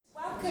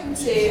Welcome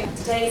to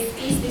today's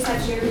East and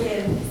Central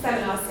European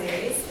seminar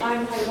series.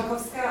 I'm Heidi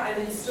Markowska,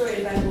 I'm a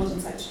historian of modern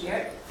Central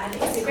Europe, and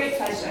it's a great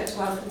pleasure to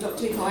welcome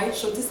Dr. Mikołaj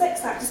Szultysek,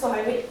 sat just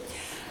behind me.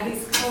 And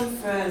he's come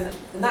from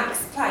the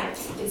Max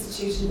Planck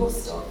Institute in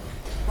Rostock,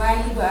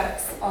 where he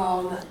works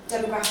on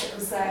demographic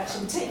research.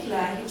 In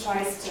particular, he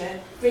tries to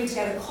bring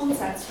together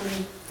concepts from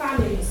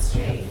family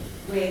history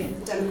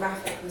with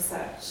demographic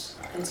research.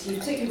 And he's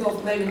particularly involved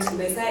at the moment in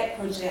the Mosaic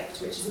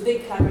project, which is a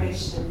big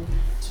collaboration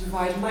to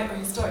provide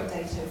microhistoric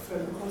data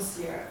from across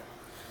Europe.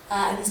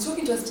 And he's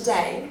talking to us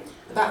today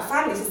about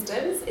family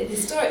systems in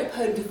historic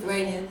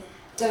Poland-Lithuania,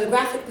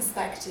 demographic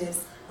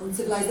perspectives on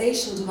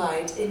civilizational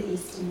divide in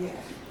Eastern Europe.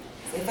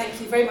 So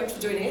thank you very much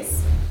for joining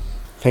us.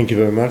 Thank you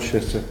very much.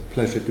 It's a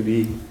pleasure to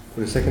be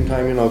for the second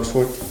time in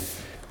Oxford.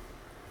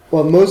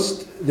 Well,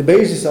 the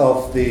basis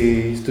of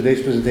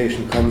today's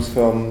presentation comes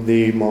from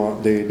the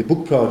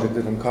book project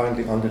that I'm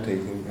currently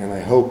undertaking, and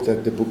I hope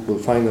that the book will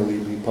finally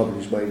be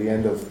published by the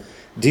end of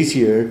this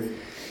year.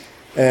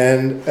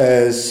 And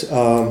as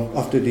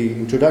after the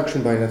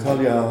introduction by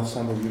Natalia,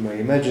 some of you may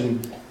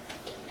imagine,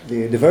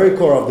 the very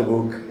core of the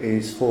book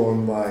is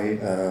formed by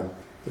a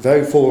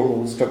very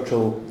formal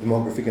structural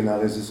demographic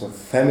analysis of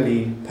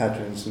family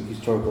patterns in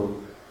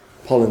historical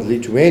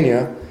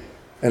Poland-Lithuania.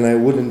 And I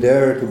wouldn't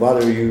dare to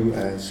bother you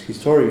as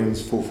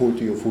historians for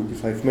 40 or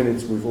 45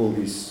 minutes with all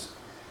these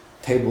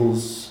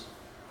tables,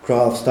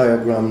 graphs,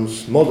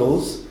 diagrams,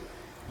 models.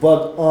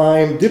 But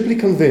I'm deeply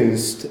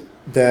convinced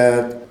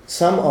that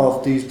some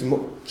of these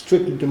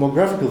strictly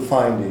demographical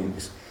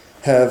findings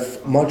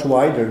have much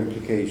wider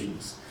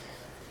implications.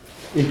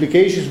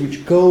 Implications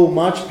which go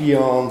much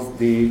beyond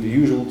the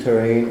usual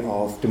terrain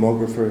of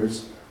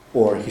demographers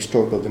or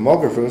historical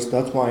demographers.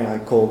 That's why I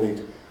call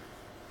it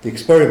the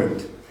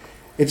experiment.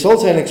 It's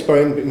also an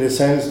experiment in the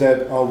sense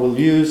that I will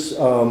use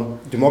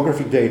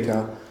demographic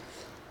data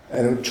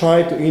and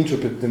try to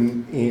interpret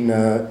them in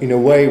a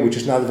way which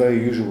is not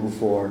very usual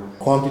for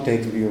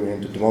quantitatively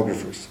oriented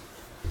demographers.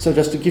 So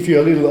just to give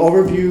you a little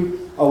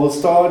overview, I will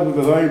start with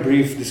a very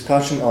brief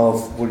discussion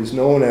of what is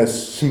known as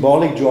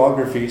symbolic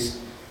geographies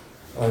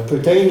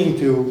pertaining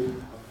to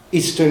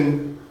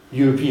Eastern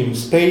European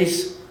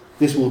space.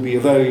 This will be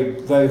a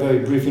very, very, very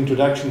brief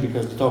introduction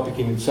because the topic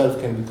in itself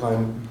can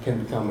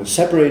become a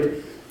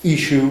separate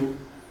issue.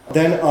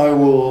 Then I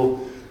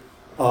will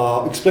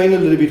explain a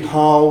little bit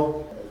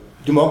how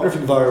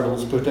demographic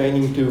variables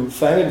pertaining to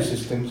family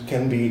systems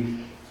can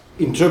be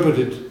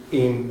interpreted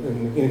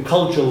in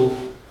cultural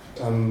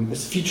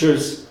as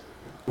features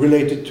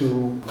related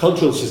to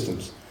cultural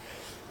systems.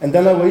 And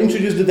then I will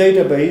introduce the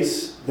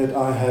database that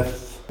I have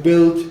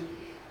built,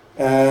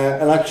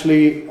 and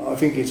actually I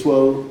think it's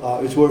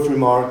worth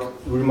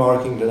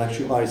remarking that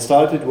actually I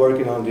started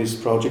working on this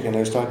project and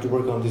I started to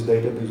work on this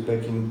database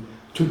back in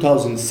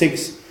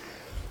 2006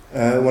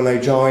 when I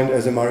joined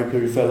as a Marie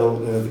Curie Fellow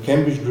the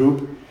Cambridge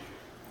Group,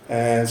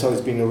 and so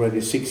it's been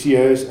already 6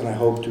 years and I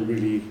hope to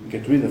really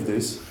get rid of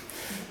this.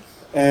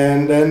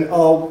 And then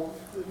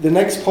the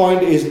next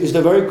point is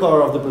the very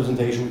core of the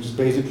presentation, which is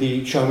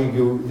basically showing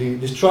you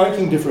the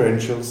striking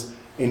differentials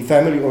in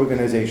family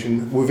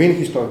organization within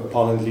historical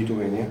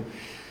Poland-Lithuania.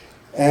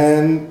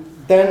 And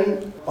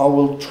then I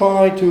will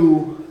try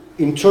to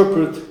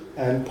interpret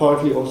and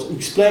partly also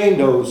explain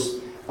those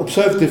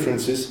observed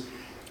differences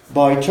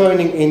by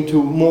turning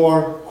into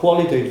more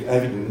qualitative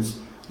evidence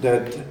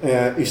that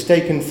is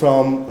taken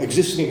from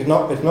existing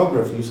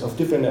ethnographies of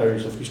different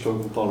areas of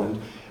historical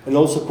Poland, and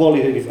also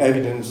qualitative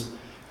evidence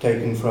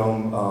taken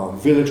from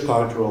village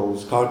card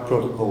rolls, card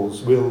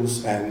protocols,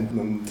 wills,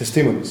 and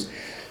testimonies.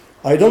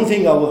 I don't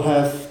think I will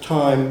have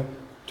time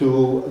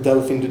to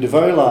delve into the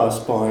very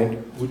last point,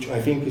 which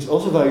I think is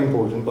also very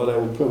important, but I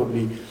will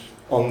probably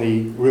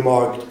only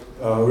remark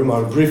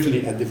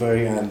briefly at the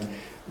very end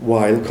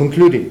while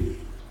concluding.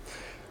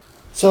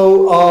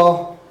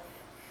 So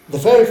the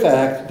very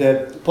fact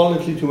that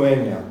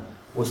Poland-Lithuania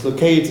was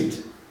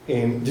located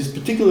in this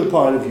particular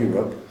part of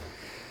Europe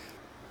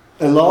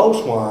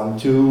allows one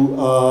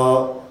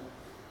to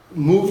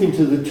move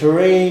into the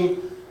terrain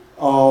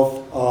of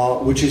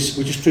which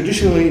is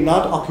traditionally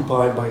not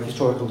occupied by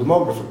historical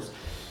demographers.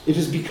 It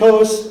is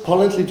because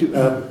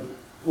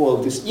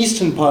this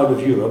eastern part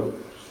of Europe,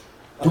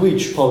 to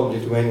which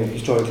Poland-Lithuania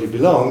historically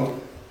belonged,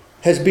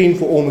 has been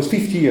for almost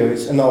 50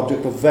 years an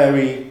object of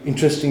very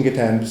interesting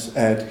attempts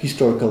at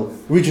historical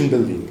region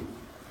building.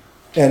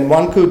 And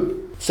one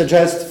could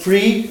suggest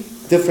three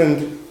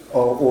different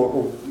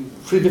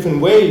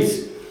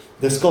ways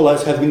the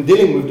scholars have been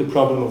dealing with the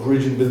problem of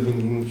region building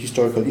in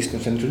historical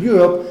Eastern Central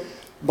Europe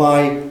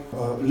by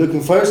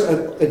looking first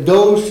at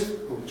those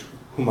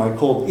whom I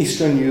call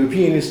Eastern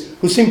Europeanists,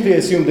 who simply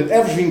assume that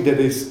everything that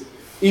is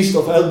east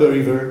of Elbe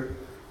River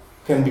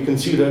can be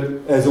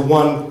considered as a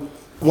one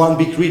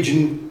big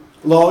region,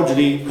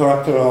 largely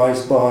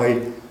characterized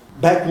by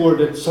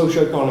backwarded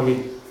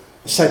socioeconomic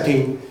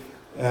setting,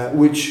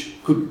 which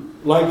could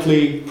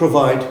likely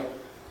provide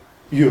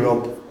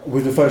Europe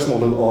with the first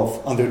model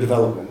of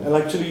underdevelopment. And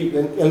actually,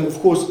 and of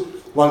course,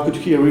 one could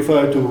here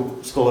refer to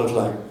scholars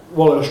like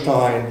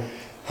Wallerstein,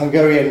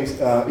 Hungarian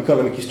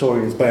economic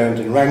historians Bernd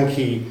and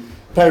Ranke,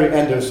 Perry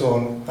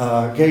Anderson,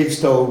 Gail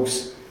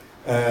Stokes,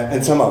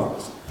 and some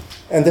others.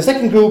 And the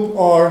second group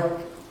are,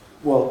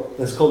 well,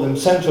 let's call them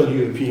Central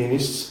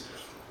Europeanists,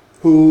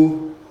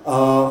 who,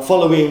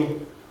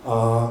 following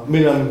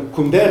Milan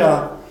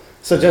Kundera,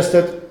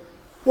 suggested,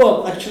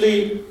 well,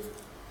 actually,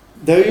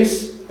 there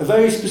is a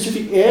very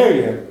specific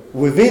area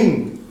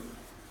within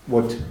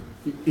what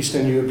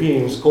Eastern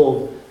Europeans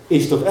call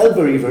east of Elbe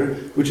River,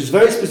 which is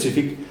very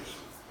specific,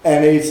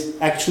 and is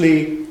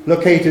actually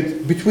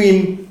located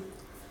between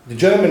the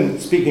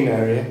German-speaking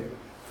area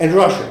and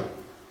Russia.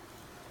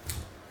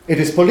 It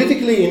is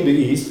politically in the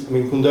east. I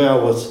mean,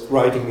 Kundera was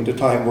writing in the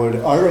time where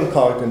the Iron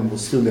Curtain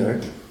was still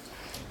there.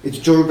 It's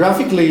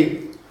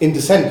geographically in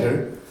the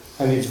center,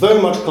 and it's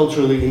very much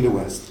culturally in the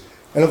west.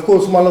 And of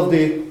course, one of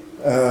the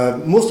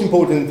most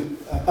important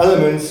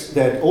elements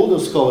that all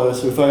those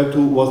scholars referred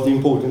to was the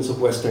importance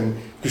of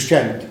Western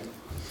Christianity.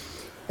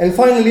 And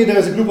finally,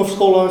 there's a group of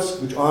scholars,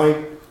 which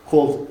I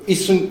call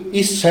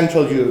East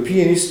Central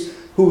Europeanists,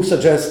 who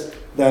suggest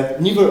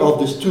that neither of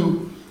these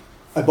two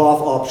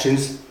above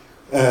options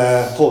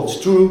holds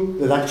true,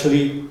 that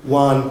actually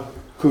one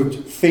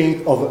could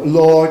think of a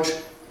large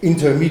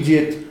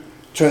intermediate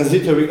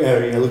transitory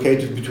area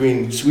located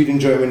between Sweden,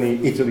 Germany,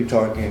 Italy,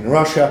 Turkey, and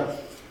Russia,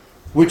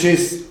 which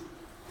is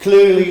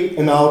clearly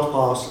an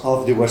outpost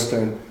of the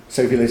Western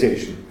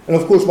civilization. And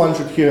of course, one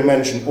should here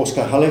mention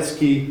Oskar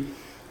Halecki,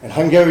 and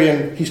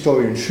Hungarian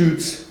historian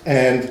Schütz,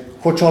 and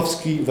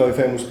Kłoczowski, very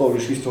famous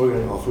Polish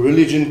historian of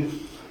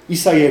religion,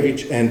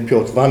 Isajewicz, and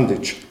Piotr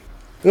Wandyk.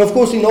 And of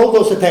course, in all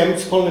those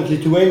attempts, Poland and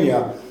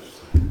Lithuania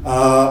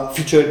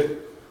featured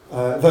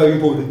a very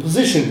important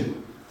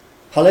position.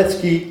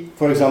 Halecki,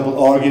 for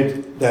example,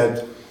 argued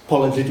that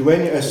Poland and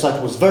Lithuania as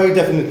such was very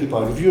definitely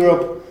part of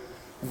Europe.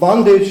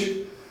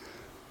 Wandyk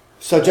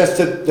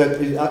suggested that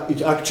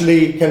it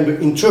actually can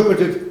be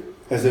interpreted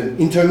as an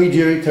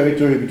intermediary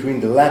territory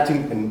between the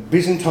Latin and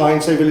Byzantine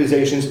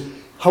civilizations.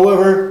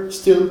 However,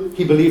 still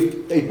he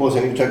believed it was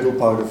an integral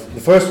part of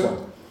the first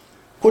one.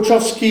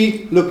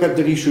 Kłoczowski looked at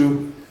the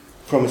issue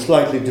from a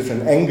slightly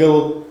different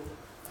angle,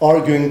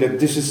 arguing that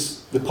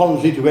the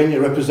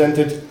Poland-Lithuania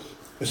represented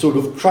a sort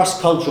of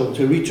cross-cultural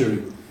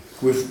territory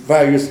with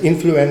various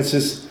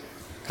influences,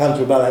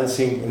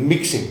 counterbalancing and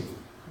mixing.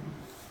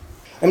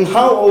 And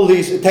how all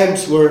these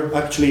attempts were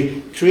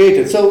actually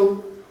created.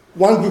 So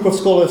one group of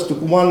scholars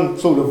took one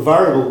sort of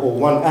variable or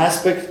one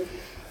aspect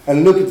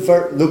and look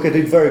at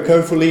it very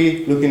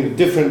carefully, looking at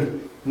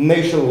different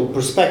national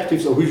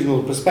perspectives or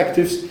regional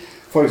perspectives.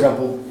 For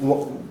example,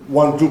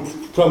 one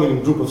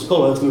prominent group of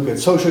scholars look at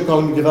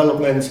socio-economic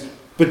developments,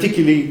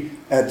 particularly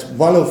at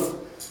one of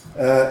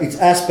its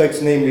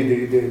aspects,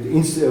 namely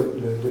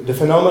the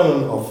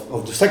phenomenon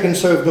of the second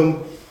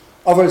serfdom.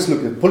 Others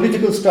look at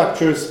political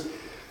structures.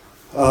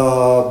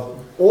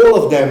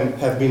 All of them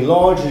have been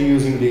largely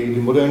using the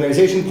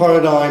modernization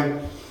paradigm.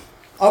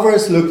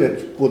 Others looked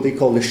at what they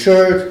call the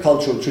shared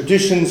cultural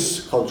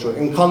traditions, cultural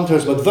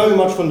encounters, but very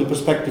much from the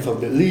perspective of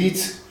the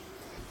elites.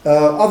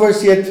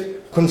 Others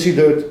yet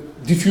considered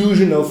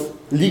diffusion of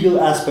legal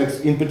aspects,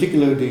 in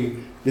particular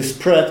the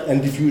spread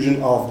and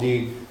diffusion of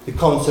the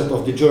concept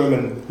of the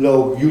German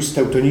law jus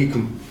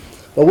teutonicum.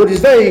 But what is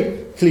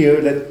very clear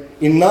that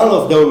in none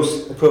of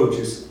those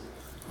approaches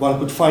one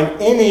could find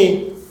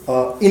any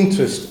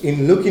interest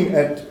in looking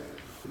at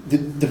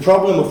the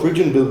problem of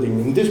region building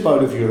in this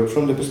part of Europe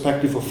from the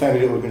perspective of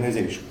family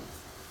organization.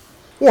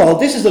 Well,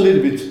 this is a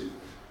little bit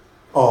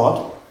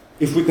odd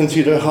if we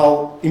consider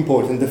how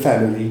important the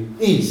family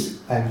is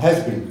and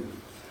has been.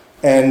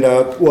 And,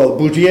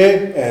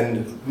 Bourdieu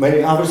and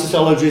many other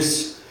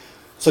sociologists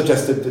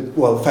suggested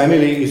that,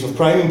 family is of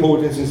prime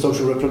importance in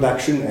social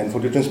reproduction and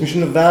for the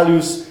transmission of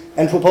values.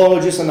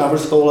 Anthropologists and other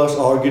scholars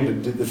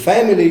argued that the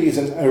family is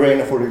an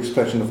arena for the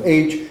expression of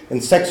age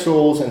and sex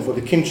roles and for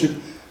the kinship,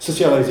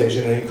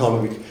 socialization, and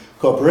economic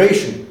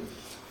cooperation.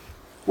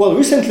 Well,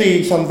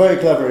 recently, some very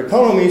clever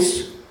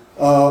economists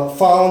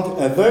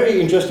found a very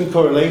interesting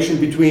correlation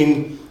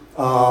between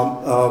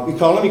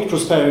economic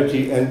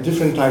prosperity and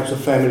different types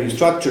of family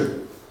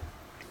structure.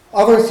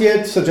 Others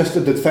yet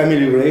suggested that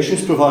family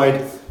relations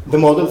provide the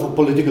model for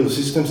political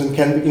systems and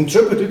can be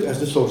interpreted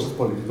as the source of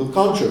political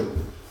culture.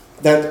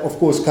 That, of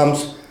course,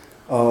 comes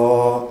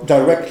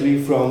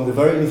directly from the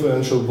very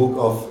influential book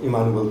of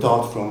Immanuel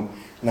Todd from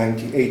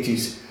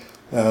 1980s,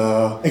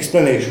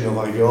 Explanation of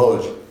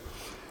Ideology.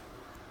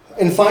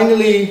 And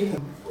finally,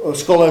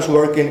 scholars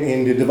working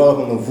in the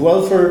development of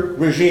welfare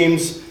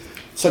regimes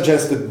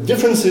suggest that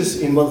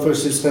differences in welfare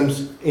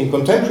systems in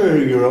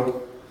contemporary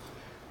Europe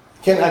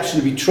can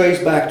actually be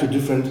traced back to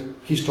different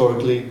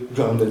historically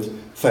grounded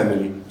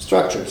family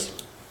structures.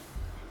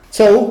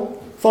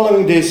 So,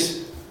 following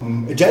this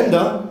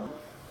agenda,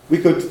 we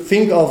could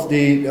think of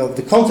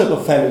the concept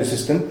of family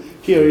system.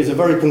 Here is a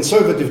very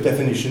conservative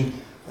definition.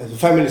 The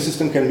family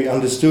system can be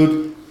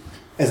understood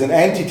as an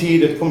entity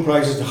that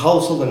comprises the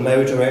household and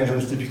marriage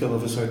arrangements typical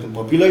of a certain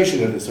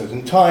population at a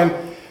certain time,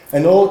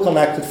 and all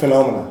connected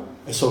phenomena.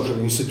 A social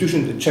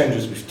institution that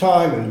changes with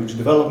time and which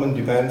development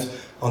depends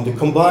on the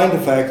combined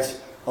effects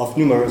of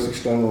numerous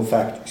external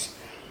factors.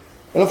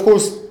 And of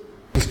course,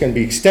 this can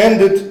be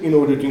extended in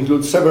order to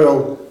include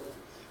several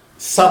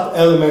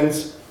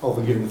sub-elements of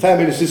a given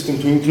family system,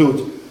 to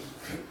include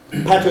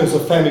patterns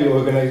of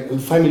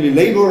family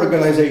labor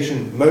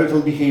organization,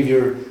 marital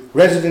behavior,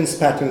 residence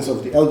patterns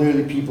of the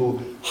elderly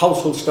people,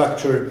 household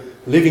structure,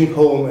 living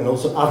home, and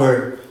also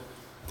other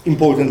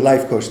important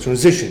life course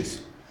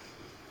transitions.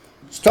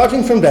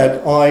 Starting from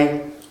that,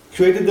 I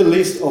created a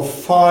list of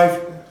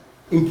 5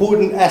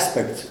 important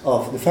aspects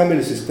of the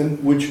family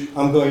system, which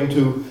I'm going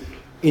to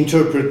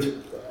interpret,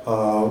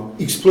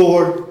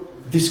 explore,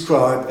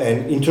 describe,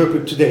 and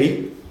interpret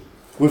today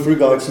with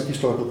regards to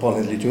historical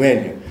Poland and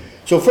Lithuania.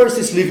 So first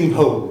is living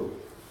home.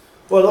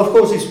 Well, of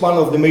course, it's one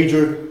of the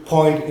major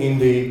points in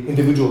the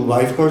individual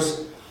life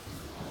course,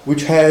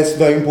 which has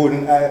very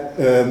important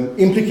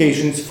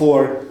implications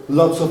for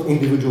lots of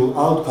individual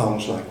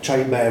outcomes like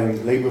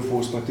childbearing, labor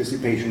force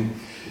participation,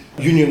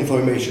 union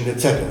formation,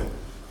 etc.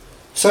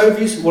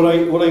 Service, what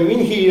I mean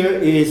here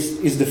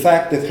is the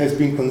fact that has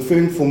been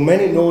confirmed for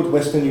many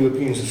Northwestern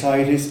European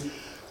societies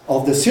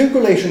of the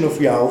circulation of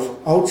wealth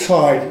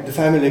outside the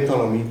family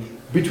economy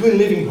between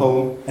living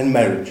home and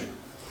marriage.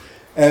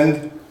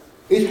 And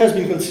it has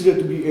been considered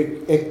to be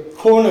a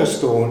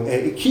cornerstone,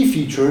 a key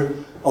feature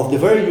of the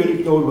very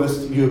unique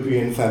Northwest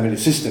European family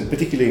system,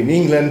 particularly in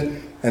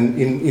England and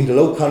in the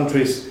Low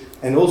Countries,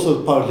 and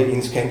also partly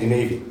in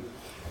Scandinavia.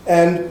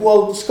 And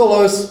well,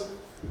 scholars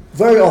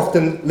very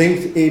often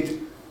linked it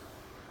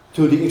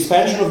to the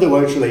expansion of the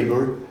wage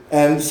labor,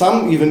 and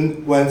some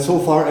even went so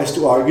far as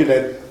to argue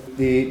that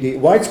the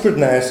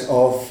widespreadness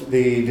of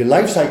the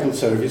life cycle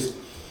service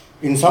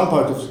in some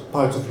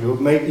parts of Europe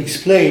may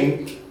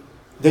explain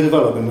the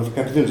development of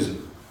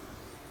capitalism.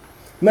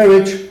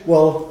 Marriage,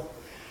 well,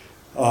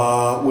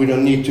 we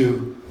don't need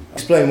to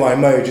explain why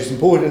marriage is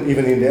important,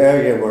 even in the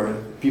area where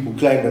people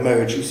claim that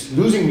marriage is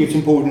losing its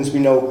importance. We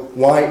know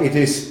why it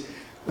is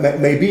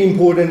may be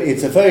important.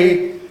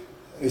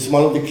 It's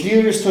one of the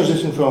clearest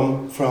transitions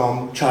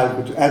from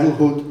childhood to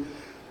adulthood.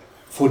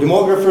 For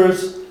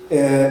demographers,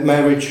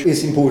 marriage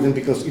is important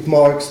because it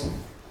marks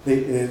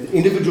the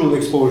individual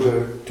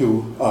exposure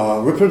to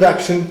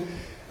reproduction.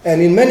 And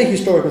in many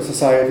historical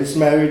societies,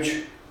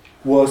 marriage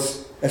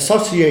was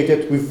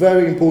associated with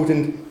very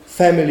important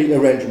family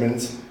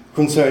arrangements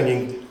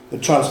concerning the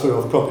transfer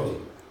of property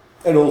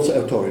and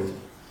also authority.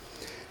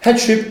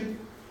 Headship,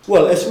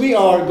 well, as we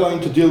are going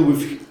to deal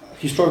with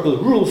historical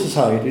rural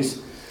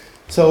societies,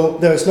 so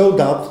there is no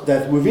doubt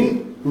that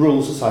within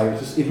rural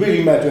societies, it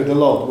really mattered a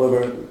lot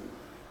whether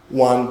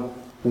one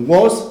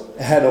was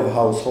a head of a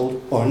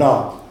household or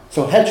not.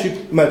 So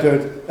headship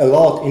mattered a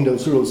lot in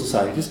those rural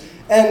societies.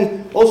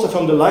 And also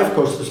from the life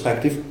course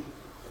perspective,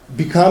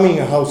 becoming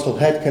a household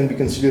head can be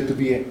considered to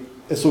be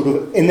a sort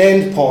of an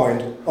end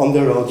point on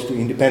the road to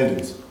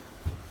independence.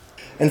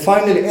 And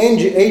finally,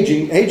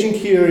 aging. Aging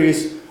here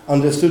is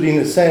understood in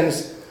a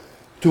sense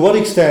to what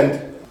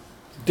extent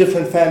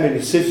different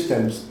family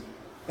systems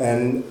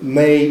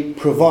may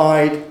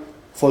provide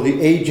for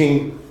the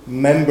aging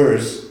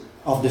members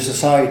of the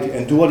society,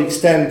 and to what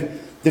extent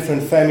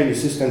different family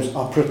systems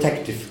are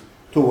protective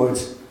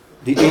towards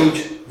the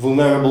aged,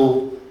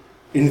 vulnerable,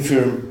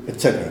 infirm,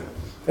 etc.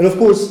 And of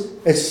course,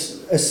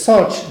 as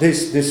such,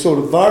 this sort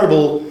of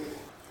variable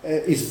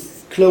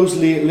is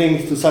closely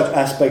linked to such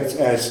aspects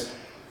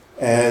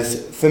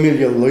as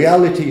familial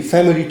loyalty,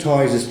 family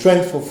ties, the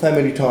strength of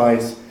family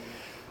ties,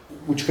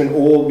 which can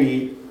all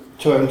be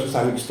termed to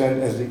some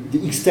extent as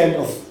the extent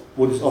of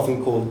what is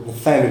often called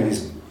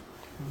familism.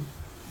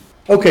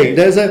 Okay,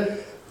 there's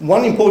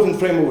one important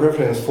frame of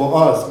reference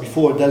for us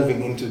before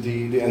delving into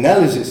the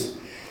analysis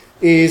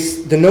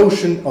is the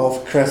notion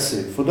of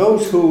Kresy. For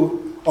those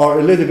who are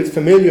a little bit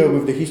familiar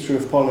with the history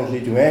of Poland and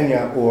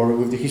Lithuania, or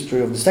with the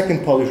history of the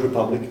Second Polish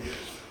Republic,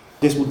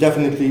 this will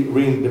definitely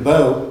ring the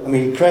bell. I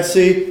mean,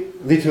 Kresy,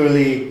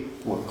 literally,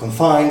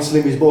 confines,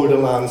 limits,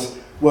 borderlands,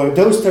 were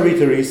those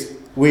territories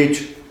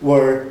which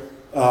were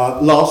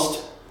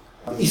lost,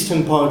 the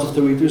eastern part of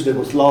territories that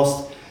was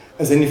lost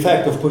as an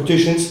effect of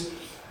partitions.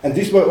 And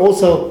these were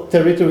also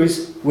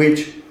territories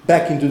which,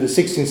 back into the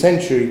 16th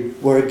century,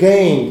 were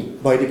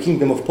gained by the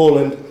Kingdom of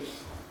Poland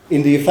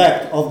in the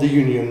effect of the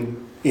union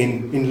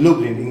in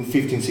Lublin in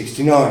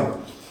 1569.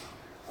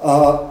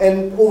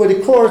 And over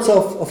the course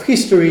of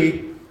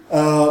history,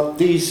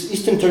 these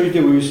eastern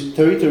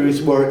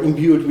territories were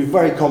imbued with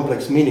very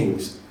complex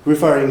meanings,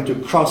 referring to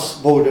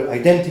cross-border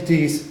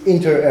identities,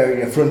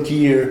 inter-area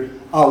frontier,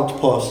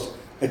 outpost,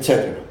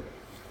 etc.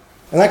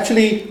 And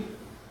actually,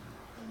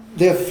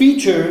 their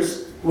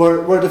features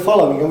were the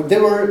following. They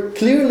were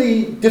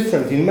clearly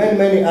different in many,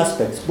 many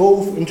aspects,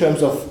 both in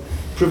terms of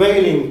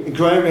prevailing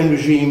agrarian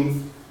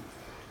regime.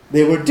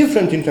 They were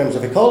different in terms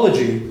of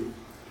ecology.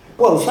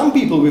 Well, some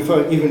people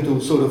refer even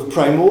to sort of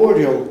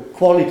primordial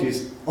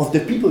qualities of the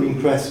people in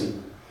Kresy,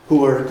 who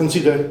were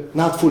considered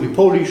not fully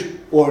Polish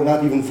or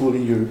not even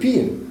fully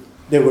European.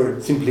 They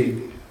were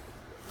simply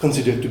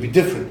considered to be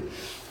different.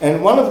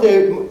 And one of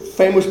the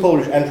famous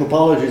Polish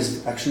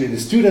anthropologists, actually the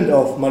student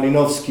of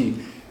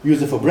Malinowski,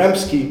 Józef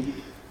Obremski,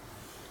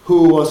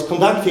 who was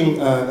conducting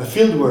a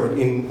fieldwork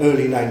in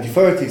early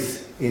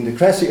 1930s in the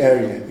Kresy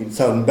area in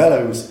southern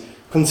Belarus,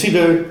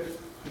 considered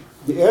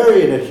the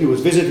area that he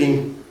was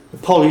visiting the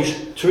Polish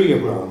Trio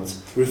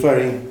grounds,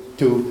 referring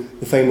to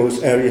the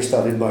famous area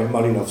studied by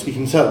Malinowski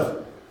himself.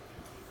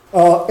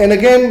 And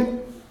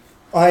again,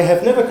 I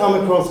have never come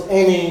across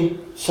any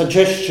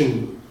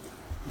suggestion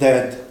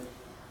that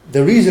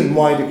the reason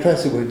why the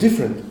Kresy were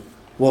different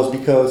was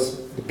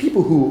because the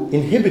people who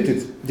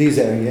inhabited this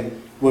area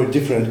were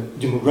different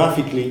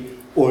demographically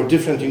or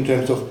different in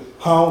terms of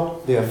how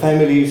their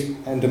families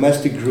and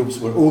domestic groups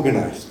were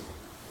organized.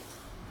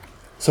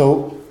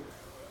 So,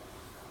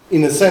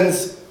 in a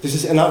sense, this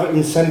is another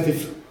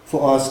incentive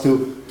for us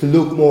to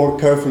look more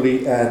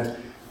carefully at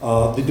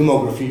the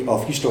demography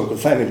of historical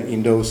family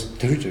in those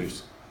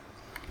territories.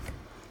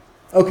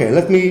 Okay,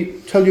 let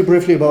me tell you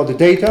briefly about the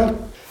data.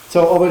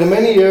 So over the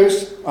many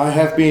years, I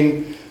have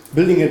been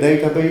building a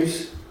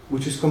database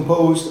which is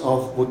composed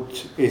of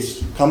what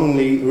is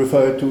commonly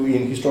referred to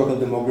in historical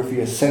demography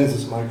as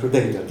census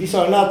microdata. These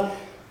are not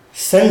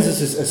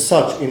censuses as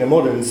such in a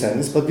modern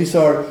sense, but these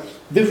are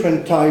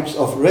different types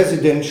of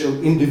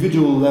residential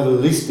individual level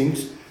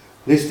listings,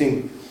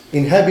 listing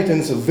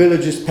inhabitants of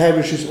villages,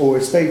 parishes or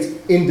estates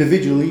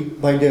individually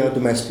by their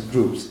domestic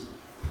groups.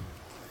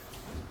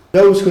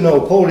 Those who know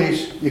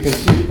Polish, you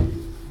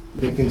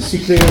can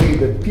see clearly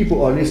that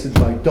people are listed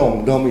by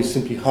dom. Dom is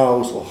simply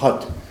house or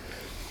hut.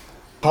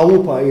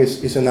 Chałupa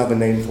is another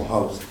name for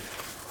house.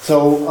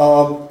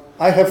 So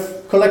I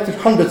have collected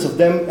hundreds of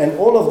them, and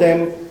all of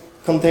them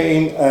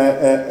contain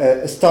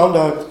a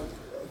standard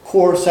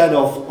core set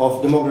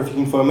of demographic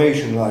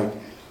information like,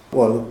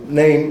 well,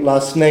 name,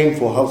 last name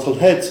for household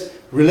heads,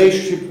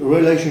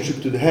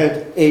 relationship to the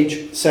head,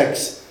 age,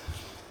 sex,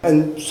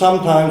 and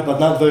sometimes, but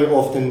not very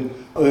often,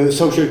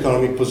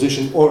 socioeconomic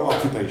position or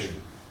occupation.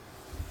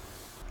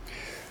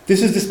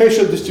 This is the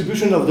spatial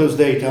distribution of those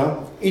data.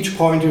 Each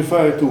point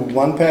refers to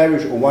one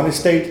parish or one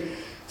estate.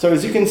 So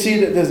as you can see,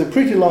 that there's a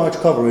pretty large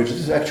coverage. This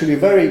is actually a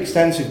very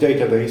extensive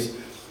database,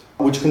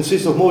 which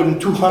consists of more than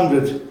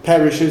 200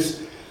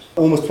 parishes,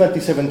 almost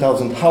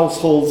 27,000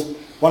 households,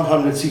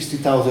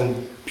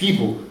 160,000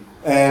 people.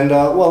 And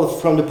well,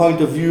 from the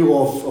point of view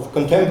of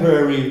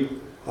contemporary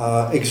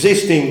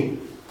existing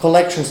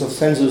collections of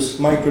census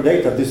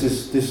microdata, this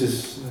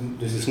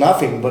is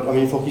nothing. But I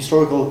mean, for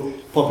historical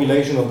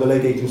population of the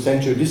late 18th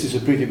century, this is a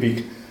pretty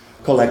big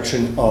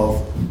collection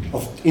of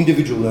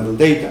individual level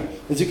data.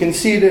 As you can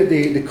see,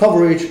 the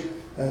coverage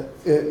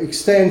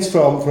extends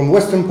from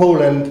Western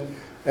Poland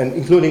and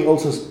including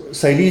also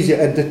Silesia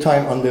at the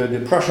time under the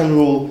Prussian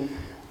rule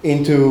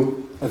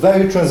into a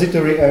very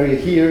transitory area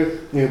here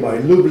nearby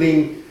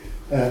Lublin,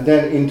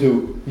 then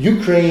into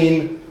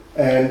Ukraine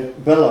and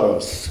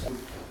Belarus.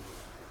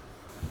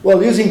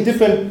 Well, using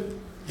different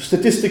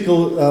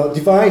statistical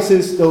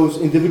devices, those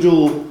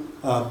individual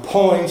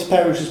points,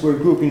 parishes were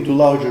grouped into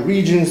larger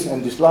regions,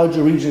 and these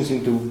larger regions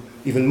into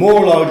even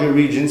more larger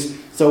regions.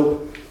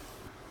 So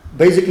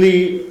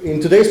basically,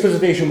 in today's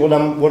presentation, what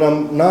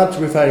I'm not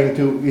referring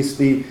to is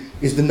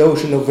the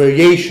notion of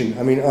variation.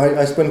 I mean,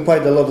 I spent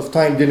quite a lot of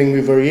time dealing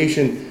with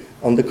variation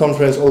on the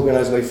conference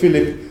organized by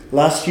Philip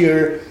last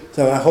year.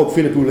 So I hope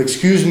Philip will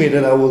excuse me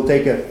that I will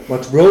take a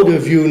much broader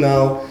view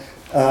now,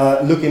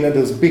 looking at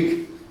those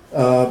big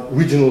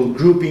regional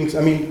groupings.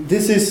 I mean,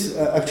 this is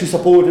actually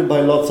supported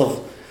by lots of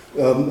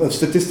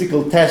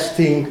statistical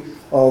testing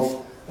of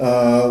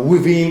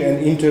within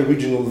and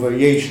inter-regional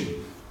variation.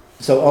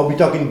 So I'll be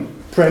talking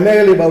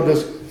primarily about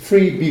those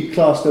three big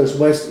clusters,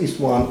 West, East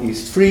 1,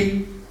 East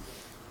 3.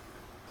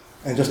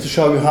 And just to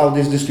show you how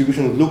this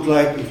distribution would look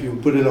like if you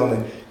put it on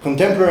a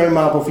contemporary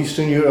map of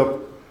Eastern Europe.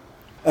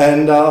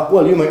 And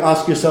well, you may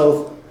ask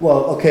yourself,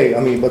 well, okay, I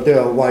mean, but there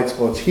are white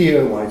spots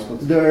here, white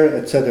spots there,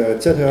 etc.,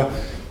 etc.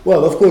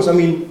 Well, of course, I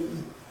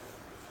mean,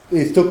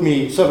 it took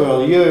me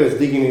several years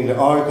digging in the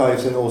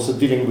archives and also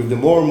dealing with the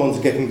Mormons,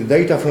 getting the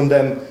data from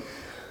them.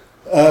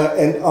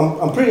 And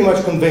I'm pretty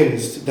much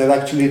convinced that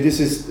actually this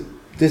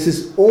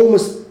is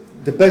almost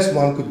the best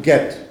one could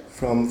get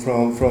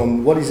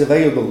from what is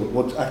available,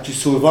 what actually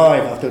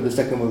survived after the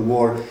Second World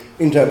War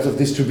in terms of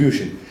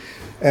distribution.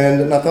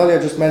 And Natalia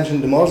just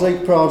mentioned the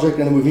Mosaic project,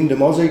 and within the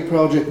Mosaic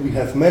project we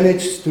have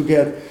managed to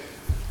get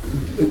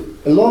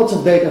lots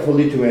of data for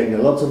Lithuania,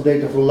 lots of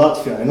data for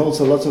Latvia, and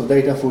also lots of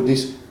data for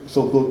this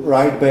so-called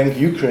right bank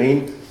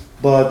Ukraine.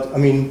 But I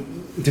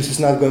mean, this is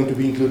not going to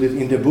be included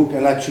in the book,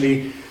 and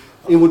actually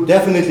it would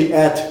definitely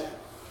add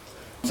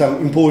some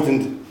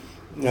important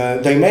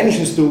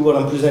dimensions to what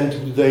I'm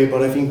presenting today,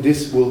 but I think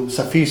this will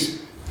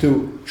suffice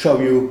to show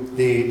you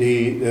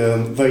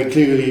very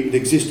clearly the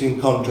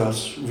existing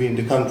contrasts within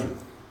the country.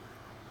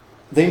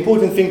 The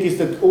important thing is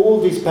that all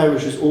these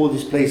parishes, all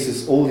these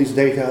places, all these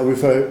data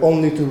refer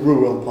only to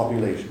rural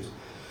populations.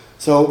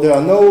 So there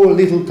are no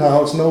little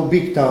towns, no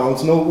big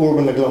towns, no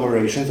urban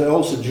agglomerations, and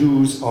also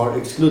Jews are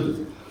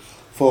excluded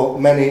for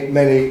many,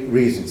 many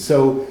reasons.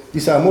 So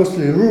these are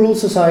mostly rural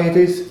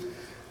societies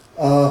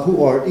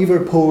who are either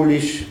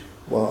Polish,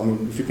 well, I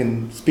mean, if you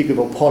can speak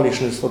about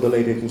Polishness for the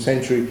late 18th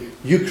century,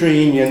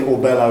 Ukrainian or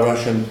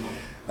Belarusian,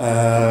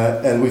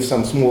 and with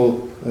some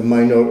small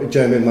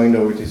German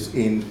minorities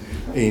in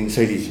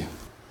Silesia.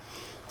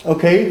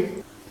 Okay,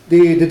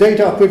 the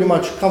data are pretty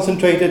much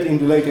concentrated in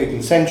the late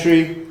 18th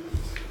century.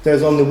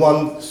 There's only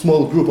one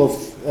small group of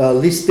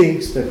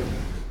listings that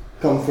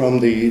come from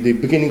the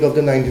beginning of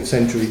the 19th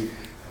century,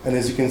 and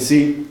as you can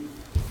see,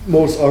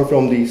 most are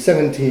from the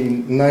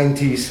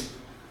 1790s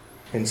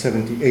and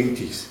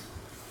 1780s.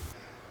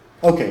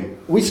 Okay,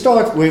 we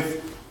start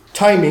with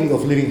timing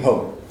of living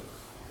home.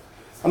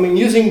 I mean,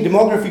 using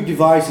demographic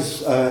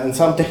devices and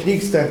some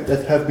techniques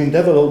that have been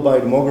developed by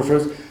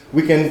demographers,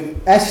 we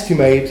can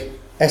estimate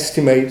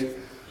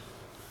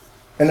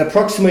an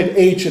approximate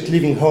age at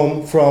living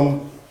home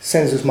from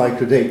census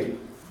microdata.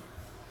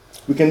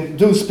 We can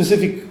do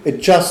specific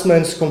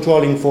adjustments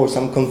controlling for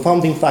some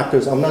confounding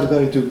factors. I'm not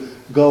going to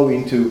go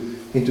into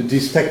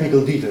these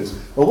technical details.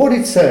 But what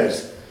it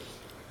says,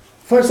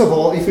 first of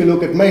all, if you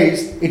look at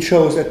maize, it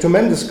shows a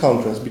tremendous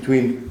contrast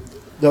between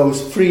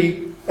those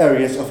three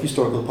areas of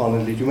historical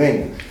Poland and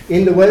Lithuania.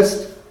 In the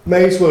west,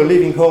 maize were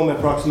living home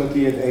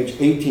approximately at age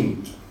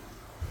 18.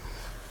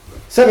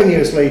 7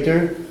 years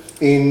later,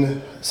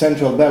 in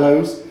central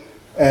Belarus,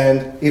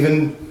 and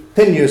even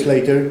 10 years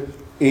later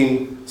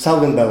in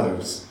southern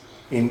Belarus,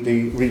 in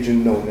the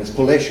region known as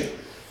Polessia.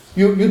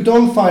 You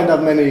don't find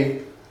that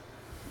many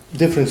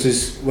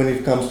differences when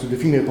it comes to the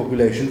female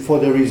population for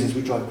the reasons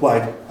which are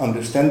quite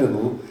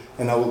understandable,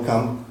 and I will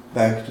come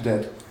back to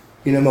that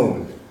in a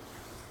moment.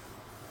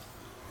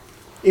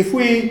 If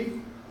we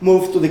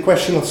move to the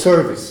question of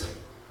service,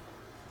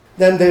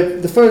 then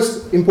the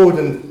first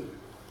important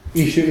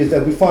issue is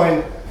that we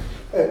find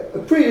a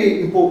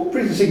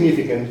pretty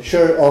significant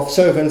share of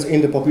servants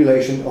in the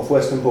population of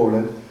Western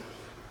Poland,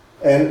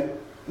 and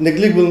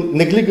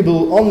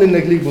only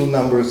negligible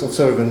numbers of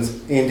servants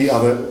in the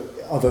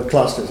other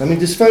clusters. I mean,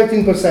 this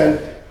 13%,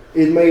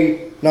 it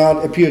may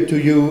not appear to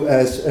you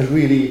as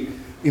really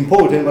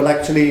important, but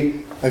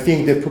actually, I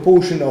think the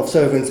proportion of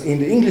servants in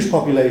the English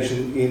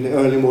population in the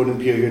early modern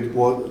period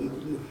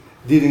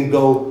didn't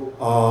go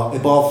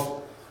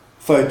above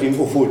 13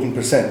 or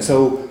 14%.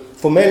 So,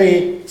 for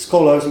many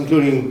scholars,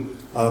 including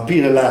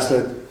Peter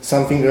Laslett,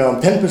 something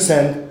around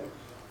 10%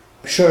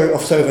 share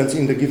of servants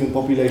in the given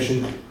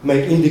population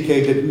may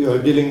indicate that we are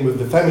dealing with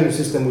the family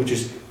system, which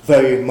is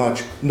very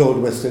much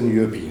Northwestern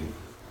European.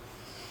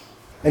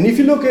 And if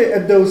you look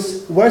at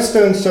those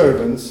Western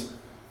servants,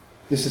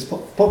 this is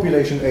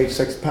population age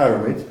sex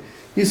pyramid,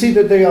 you see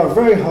that they are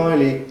very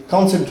highly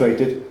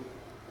concentrated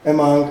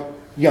among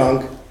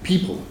young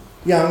people,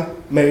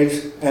 young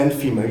males and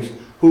females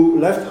who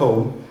left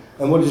home,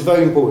 and what is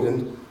very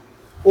important,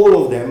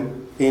 all of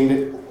them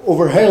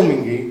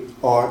overwhelmingly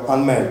are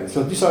unmarried.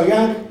 So these are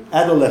young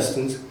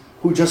adolescents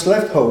who just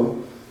left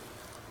home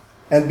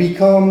and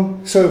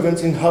become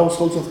servants in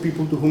households of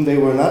people to whom they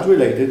were not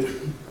related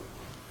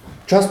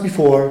just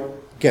before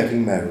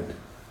getting married.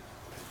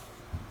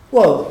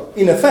 Well,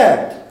 in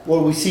effect,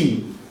 what we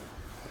see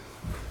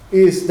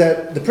is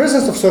that the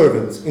presence of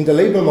servants in the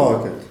labor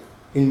market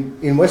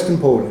in Western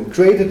Poland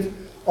created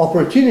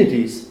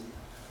opportunities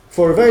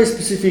for very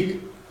specific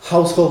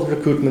household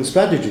recruitment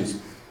strategies.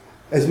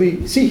 As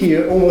we see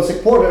here, almost a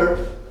quarter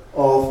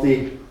of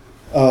the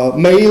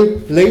male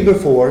labor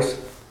force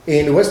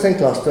in the Western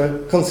cluster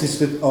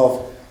consisted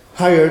of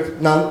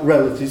hired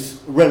relatives,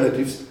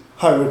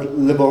 hired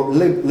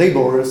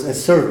laborers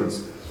as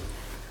servants.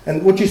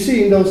 And what you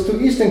see in those two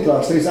Eastern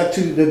clusters is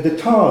actually that the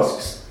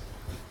tasks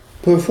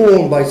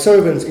performed by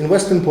servants in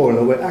Western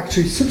Poland were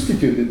actually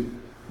substituted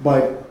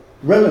by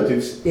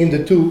relatives in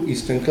the two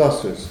Eastern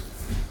clusters.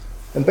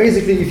 And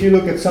basically, if you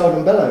look at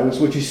southern Belarus,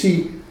 what you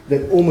see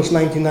that almost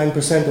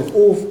 99% of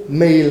all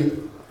male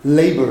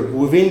labor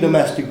within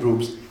domestic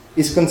groups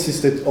is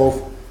consisted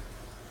of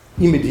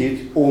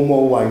immediate or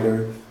more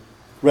wider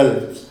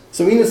relatives.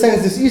 So in a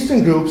sense, these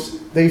Eastern groups,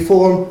 they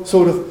form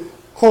sort of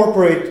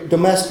corporate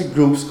domestic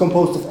groups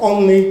composed of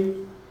only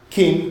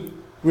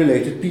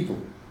kin-related people.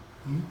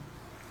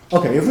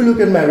 Okay, if we look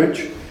at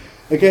marriage,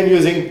 again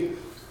using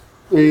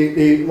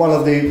one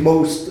of the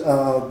most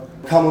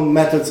common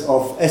methods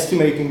of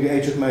estimating the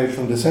age of marriage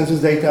from the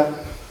census data,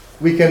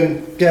 we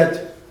can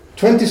get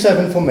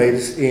 27 for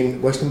males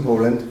in Western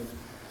Poland,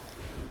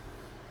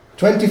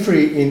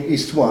 23 in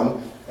East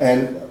 1,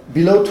 and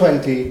below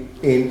 20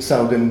 in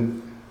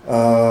southern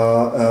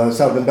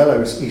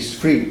Belarus, East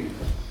 3.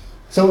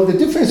 So the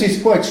difference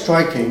is quite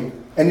striking,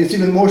 and it's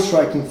even more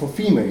striking for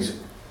females.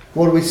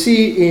 What we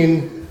see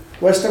in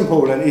Western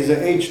Poland is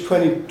an age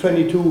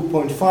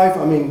 22.5.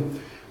 I mean,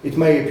 it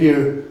may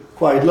appear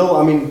quite low.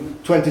 I mean,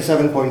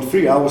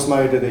 27.3. I was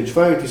married at age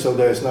 30, so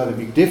there's not a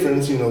big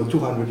difference,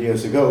 200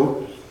 years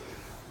ago.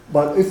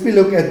 But if we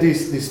look at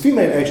this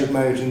female age of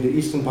marriage in the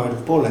eastern part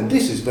of Poland,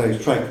 this is very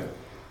striking.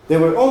 There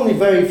were only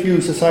very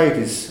few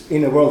societies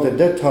in the world at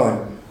that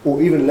time,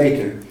 or even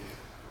later,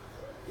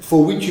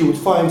 for which you would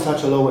find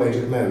such a low age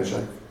of marriage,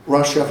 like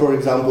Russia, for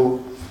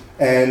example,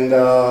 and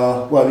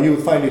you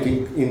would find it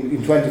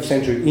in 20th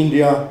century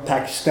India,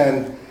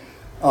 Pakistan,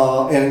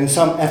 and in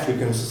some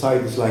African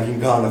societies, like in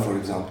Ghana, for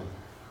example.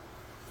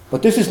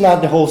 But this is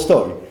not the whole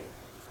story.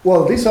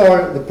 Well, these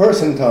are the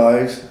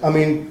percentiles. I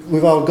mean,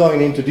 without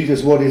going into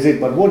details, what is it?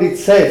 But what it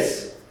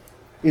says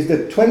is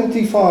that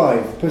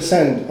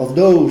 25% of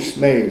those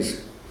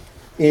males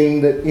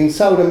in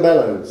southern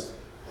Belarus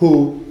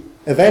who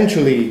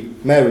eventually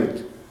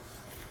married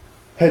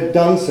had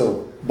done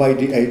so by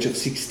the age of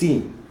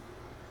 16.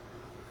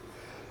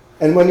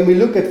 And when we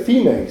look at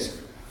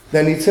females,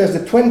 then it says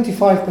that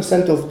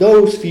 25% of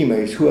those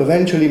females who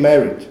eventually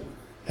married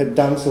had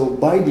done so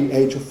by the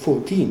age of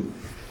 14,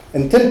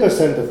 and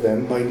 10% of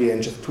them by the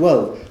age of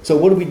 12. So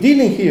what we're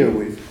dealing here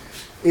with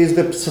is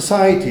the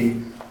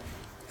society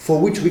for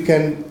which we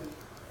can,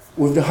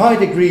 with a high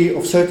degree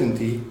of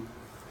certainty,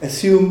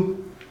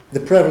 assume the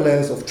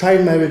prevalence of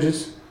child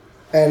marriages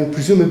and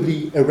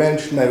presumably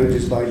arranged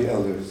marriages by the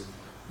elders.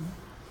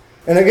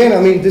 And again,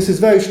 I mean, this is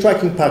a very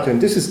striking pattern.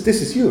 This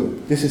is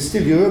Europe. This is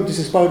still Europe. This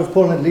is part of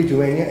Poland,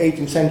 Lithuania,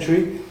 18th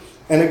century.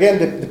 And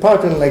again, the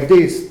pattern like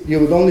this you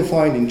would only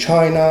find in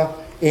China,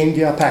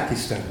 India,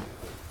 Pakistan.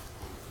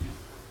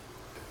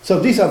 So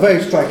these are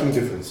very striking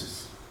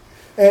differences.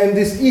 And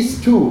this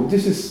East too,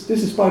 this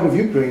is part of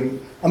Ukraine.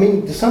 I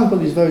mean, the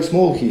sample is very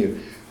small here,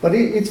 but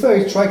it's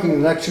very striking.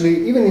 And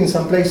actually, even in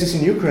some places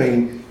in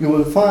Ukraine, you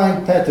will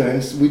find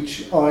patterns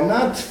which are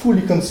not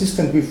fully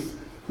consistent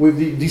with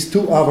these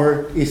two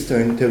other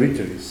eastern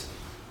territories.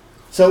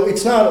 So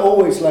it's not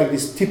always like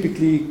this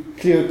typically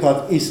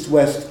clear-cut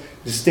east-west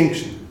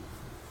distinction.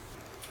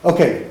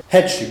 Okay,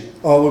 headship.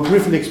 I will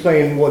briefly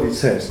explain what it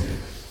says.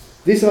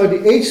 These are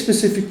the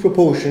age-specific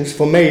proportions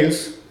for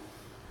males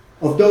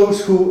of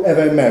those who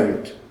ever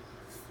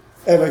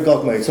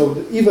got married.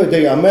 So either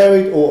they are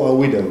married or are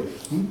widowed.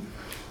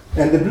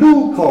 And the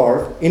blue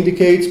curve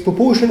indicates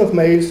proportion of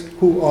males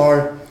who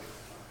are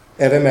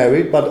ever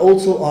married, but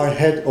also are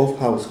head of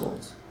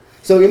households.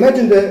 So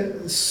imagine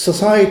the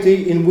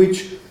society in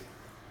which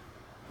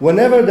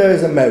whenever there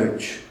is a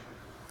marriage,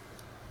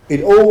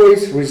 it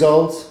always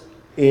results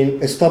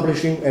in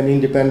establishing an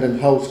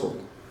independent household.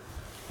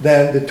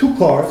 Then the two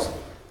curves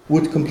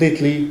would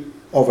completely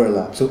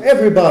overlap. So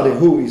everybody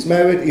who is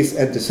married is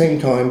at the same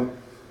time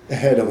a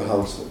head of a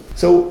household.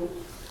 So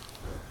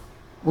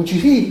what you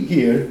see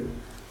here,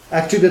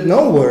 actually that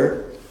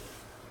nowhere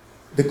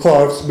the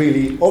curves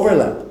really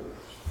overlap.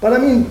 But I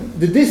mean,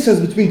 the distance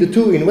between the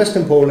two in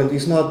Western Poland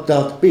is not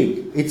that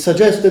big. It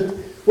suggests that,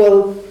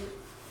 well,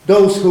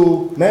 those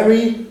who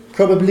marry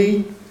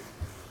probably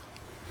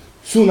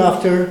soon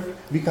after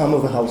become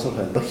of a household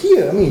head. But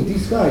here, I mean,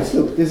 these guys,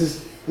 look, this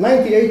is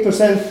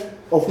 98%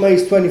 of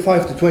males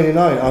 25 to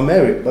 29 are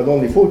married, but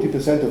only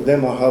 40% of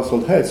them are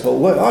household heads. So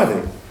where are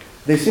they?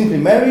 They simply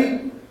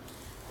marry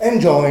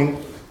and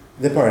join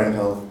the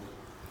parental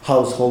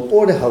household,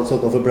 or the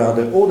household of a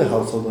brother, or the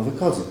household of a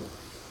cousin.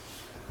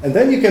 And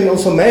then you can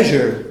also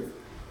measure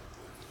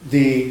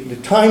the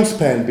time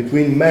span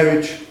between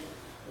marriage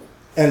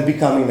and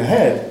becoming a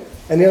head.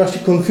 And it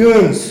actually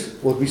confirms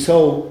what we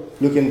saw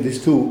looking at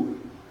these two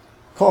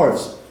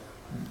curves,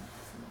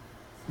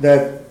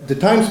 that the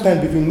time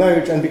span between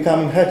marriage and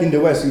becoming head in the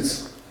West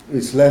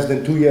is less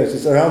than 2 years.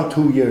 It's around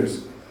 2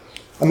 years.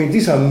 I mean,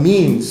 these are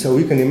means, so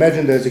you can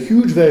imagine there's a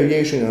huge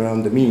variation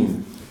around the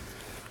mean.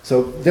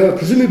 So there were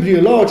presumably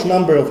a large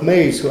number of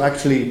males who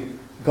actually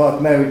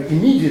got married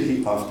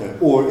immediately after,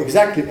 or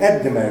exactly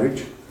at the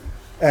marriage,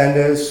 and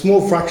a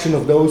small fraction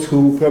of those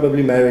who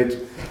probably married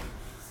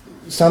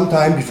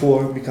sometime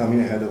before becoming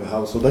a head of a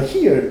household. But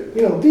here,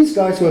 you know, these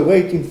guys were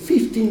waiting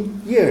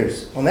 15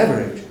 years on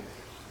average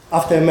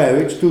after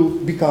marriage to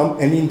become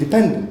an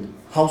independent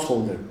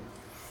householder,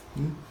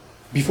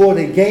 before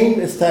they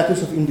gained a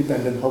status of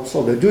independent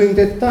householder. During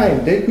that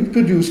time, they could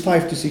produce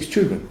 5 to 6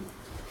 children.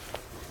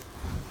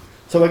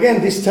 So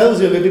again, this tells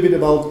you a little bit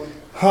about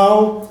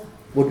how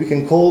what we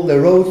can call the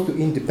road to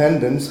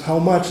independence, how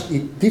much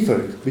it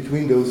differed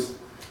between those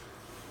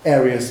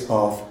areas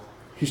of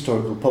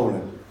historical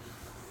Poland.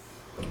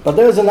 But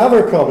there's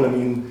another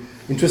problem,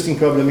 interesting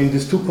problem in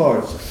these two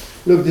cards.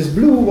 Look, this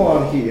blue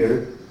one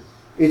here,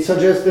 it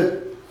suggests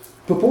that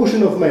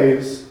proportion of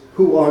males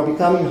who are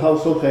becoming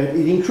household head,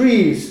 it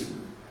increased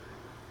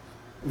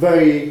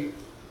very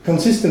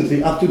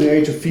consistently up to the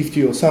age of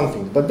 50 or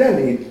something. But then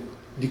it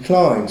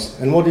declines.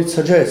 And what it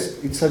suggests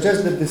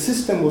that the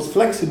system was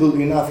flexible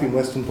enough in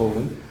Western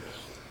Poland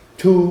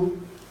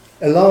to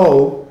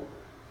allow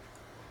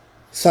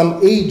some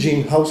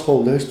aging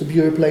householders to be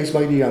replaced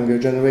by the younger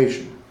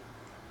generation.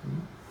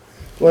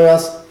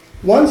 Whereas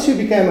once you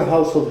became a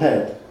household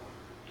head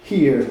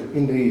here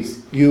in the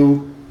East,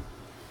 you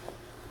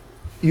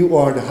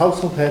are the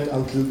household head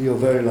until your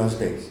very last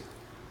days.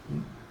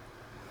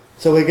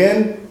 So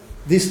again,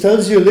 this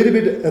tells you a little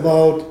bit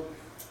about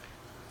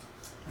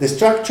the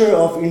structure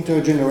of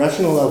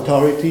intergenerational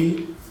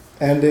authority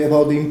and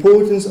about the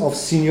importance of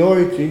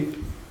seniority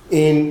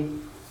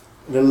in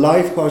the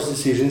life course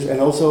decisions,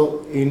 and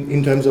also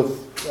in terms of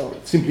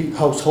simply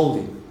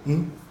householding.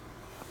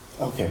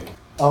 Okay,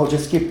 I'll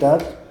just skip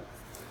that.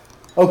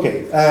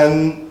 Okay,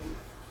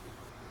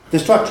 the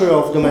structure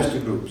of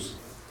domestic groups.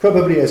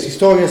 probably as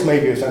historians,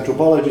 maybe as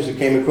anthropologists, you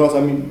came across,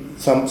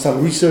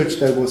 some research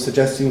that was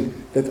suggesting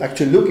that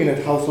actually looking at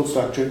household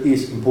structure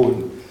is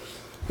important.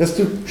 Just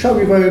to show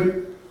you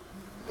very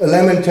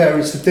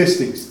elementary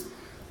statistics,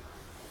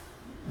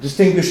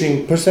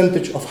 distinguishing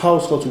percentage of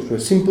households which were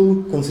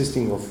simple,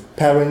 consisting of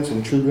parents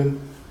and children,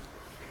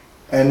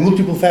 and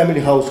multiple family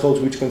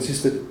households which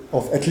consisted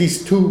of at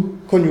least two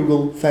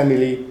conjugal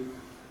families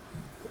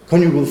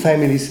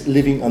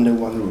living under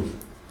one roof.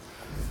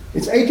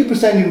 It's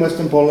 80% in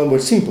Western Poland were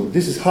simple.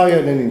 This is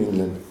higher than in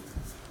England.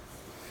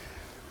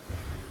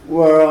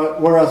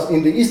 Whereas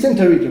in the Eastern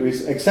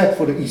territories, except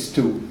for the East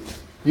 2,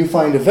 you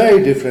find a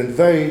very different,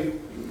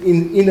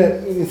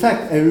 in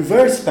fact, a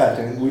reverse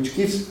pattern which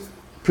gives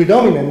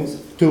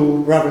predominance to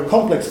rather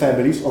complex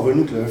families over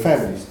nuclear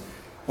families.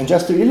 And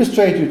just to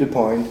illustrate you the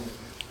point,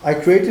 I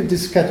created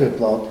this scatter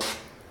plot.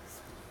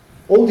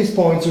 All these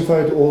points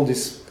refer to all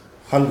these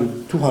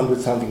 100, 200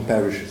 something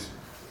parishes.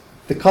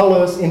 The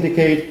colors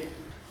indicate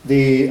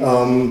the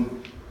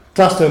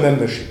cluster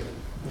membership.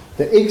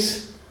 The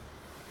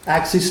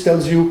x-axis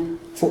tells you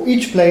for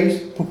each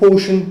place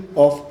proportion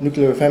of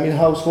nuclear family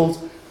households.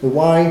 The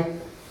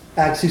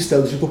y-axis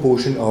tells you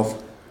proportion of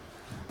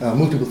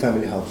multiple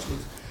family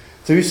households.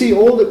 So you see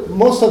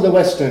most of the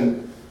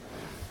Western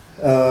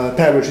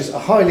parishes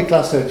are highly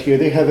clustered here.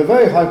 They have a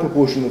very high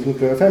proportion of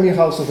nuclear family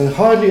households and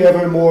hardly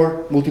ever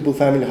more multiple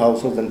family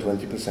households than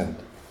 20%.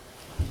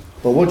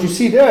 But what you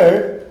see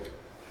there,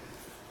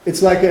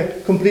 it's like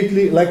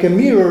a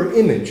mirror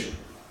image.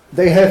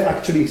 They have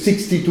actually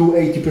 60 to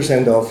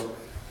 80% of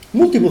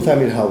multiple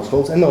family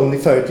households and only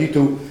 30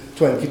 to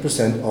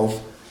 20%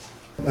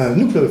 of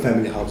nuclear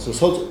family households.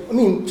 So,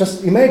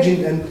 just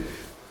imagine, and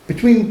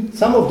between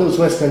some of those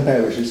Western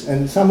parishes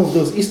and some of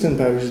those Eastern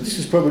parishes, this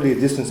is probably a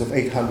distance of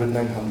 800,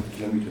 900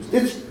 kilometers.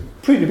 It's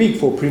pretty big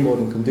for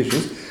pre-modern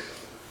conditions.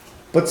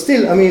 But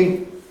still,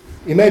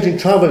 imagine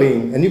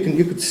traveling, and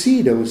you could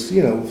see those,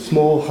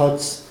 small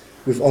huts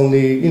with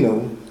only,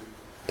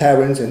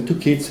 parents and two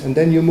kids, and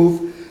then you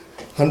move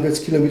hundreds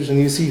of kilometers and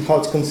you see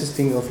huts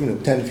consisting of,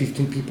 10,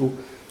 15 people,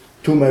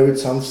 two married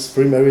sons,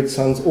 three married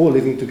sons, all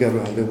living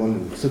together under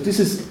one roof. So this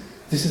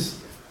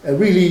is a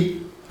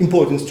really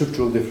important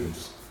structural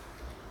difference.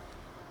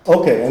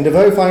 Okay, and the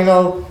very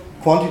final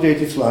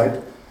quantitative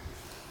slide,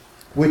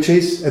 which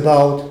is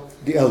about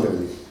the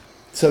elderly.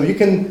 So you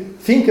can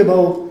think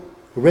about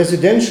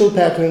residential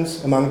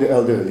patterns among the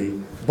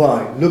elderly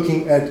by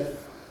looking at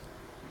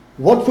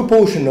what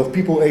proportion of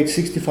people aged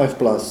 65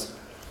 plus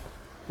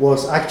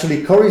was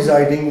actually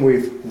co-residing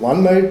with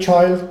one married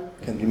child,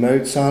 can be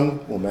married son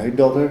or married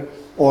daughter,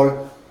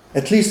 or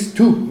at least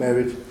two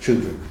married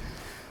children.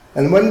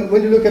 And when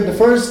you look at the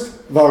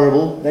first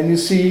variable, then you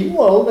see,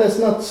 well, there's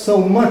not so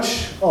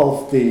much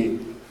of the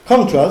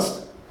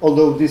contrast,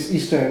 although this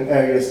eastern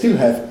area still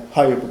have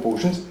higher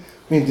proportions.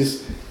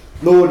 This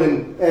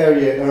northern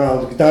area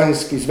around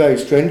Gdańsk is very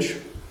strange.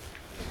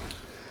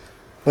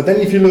 But then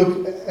if you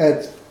look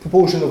at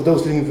proportion of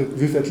those living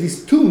with at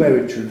least two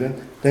married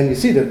children, then you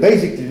see that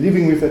basically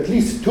living with at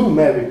least two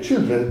married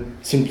children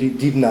simply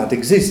did not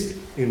exist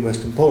in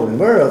Western Poland.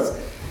 Whereas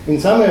in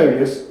some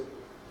areas,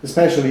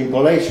 especially in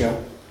Polesia,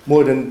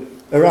 more than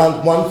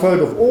around 1/3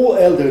 of all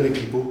elderly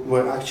people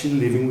were actually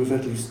living with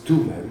at least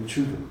two married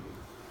children.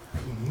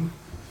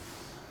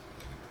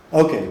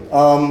 Okay,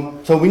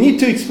 so we need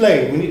to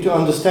explain, we need to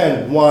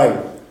understand why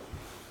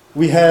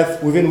we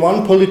have within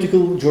one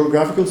political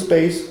geographical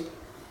space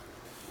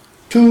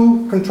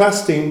two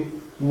contrasting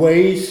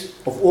ways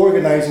of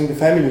organizing the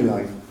family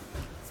life.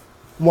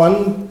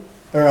 One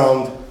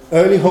around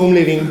early home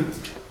living,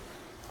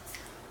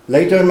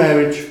 later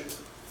marriage,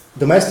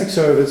 domestic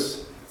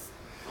service.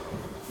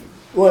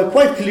 Well,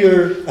 quite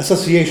clear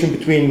association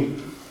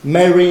between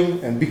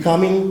marrying and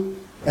becoming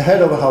a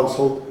head of a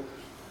household,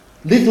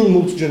 little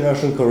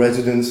multi-generational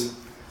co-residence,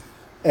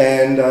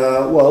 and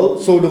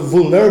sort of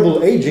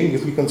vulnerable aging,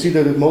 if we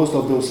consider that most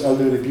of those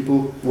elderly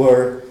people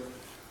were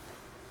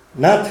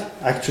not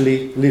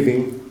actually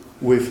living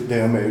with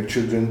their married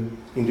children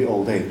in the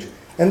old age.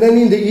 And then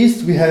in the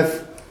East we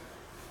have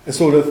a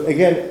sort of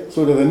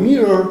a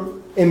mirror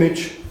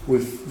image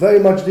with very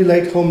much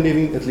delayed home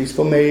living, at least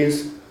for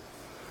males.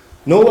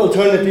 No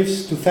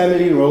alternatives to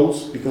family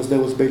roles, because there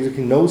was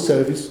basically no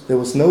service. There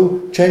was no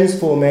chance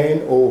for a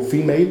man or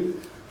female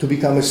to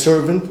become a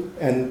servant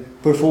and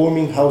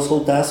performing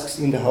household tasks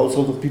in the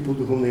household of people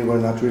to whom they were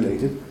not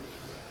related,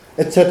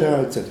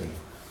 etc., etc.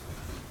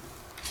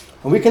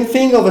 And we can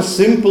think of a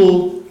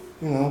simple,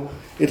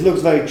 it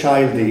looks very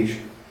childish,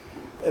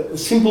 a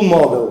simple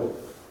model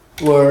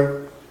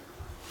where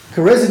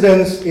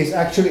co-residence is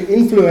actually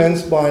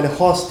influenced by the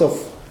host of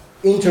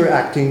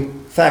interacting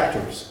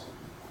factors,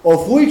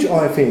 of which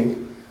I think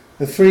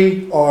the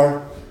three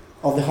are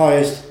of the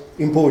highest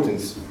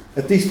importance,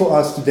 at least for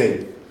us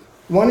today.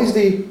 One is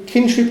the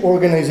kinship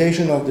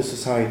organization of the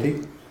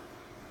society.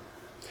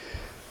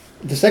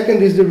 The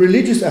second is the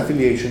religious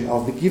affiliation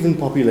of the given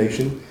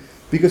population,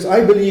 because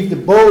I believe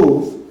that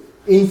both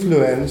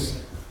influence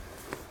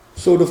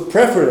sort of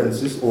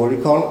preferences, or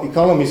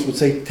economists would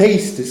say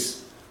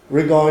tastes,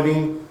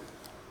 regarding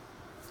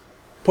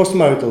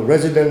postmarital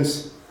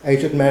residence,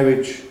 age at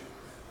marriage,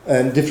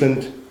 and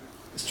different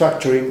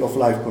structuring of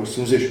life course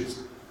transitions.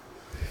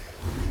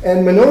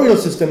 And manorial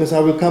system, as I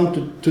will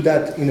come to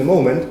that in a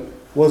moment,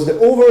 was the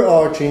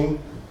overarching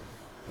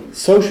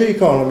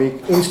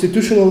socio-economic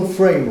institutional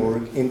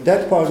framework in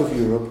that part of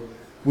Europe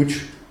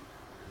which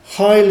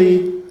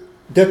highly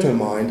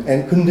determined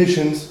and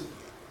conditions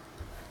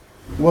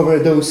whether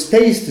those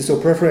tastes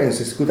or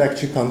preferences could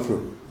actually come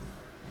through.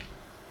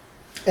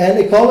 And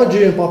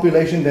ecology and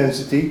population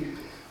density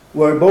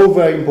were both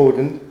very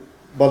important,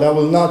 but I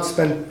will not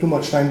spend too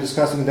much time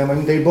discussing them. I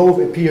mean, they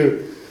both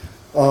appear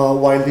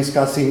while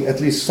discussing at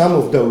least some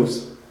of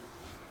those.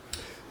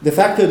 The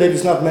factor that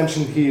is not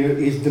mentioned here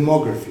is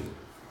demography.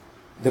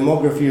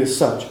 Demography as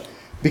such.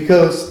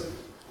 Because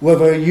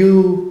whether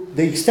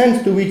the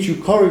extent to which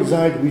you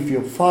coincide with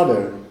your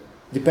father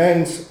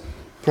depends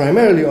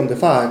primarily on the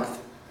fact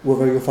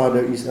whether your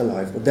father is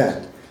alive or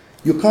dead.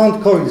 You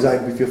can't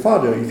coincide with your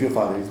father if your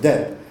father is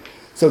dead.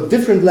 So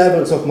different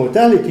levels of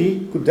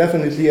mortality could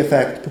definitely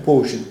affect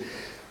proportion.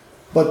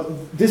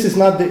 But this is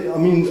not the, I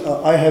mean,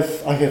 I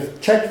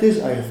have checked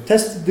this, I have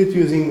tested it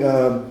using,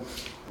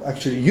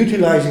 actually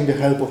utilizing the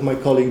help of my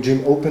colleague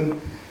Jim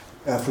Open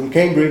from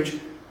Cambridge,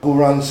 who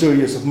runs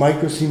series of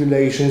micro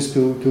simulations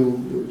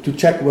to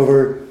check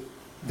whether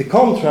the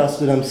contrast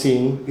that I'm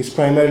seeing is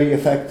primarily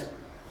effect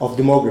of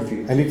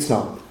demography, and it's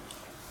not.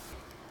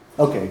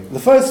 Okay, the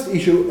first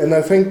issue, and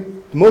I think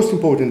the most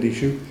important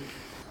issue,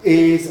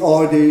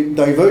 are the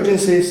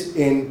divergences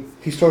in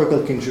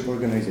historical kinship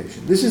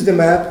organization. This is the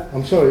map.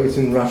 I'm sorry it's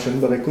in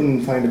Russian, but I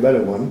couldn't find a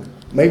better one.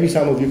 Maybe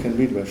some of you can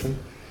read Russian.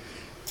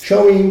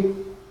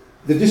 Showing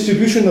the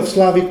distribution of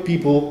Slavic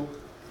people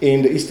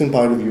in the eastern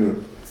part of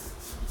Europe.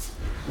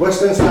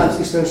 Western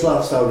Slavs, Eastern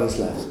Slavs, Southern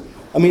Slavs.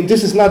 I mean,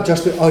 this is not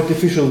just an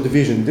artificial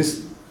division.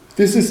 This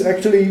is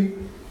actually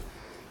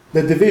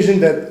the division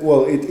that,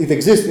 well, it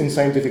exists in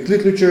scientific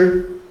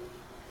literature,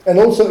 and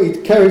also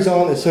it carries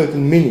on a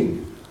certain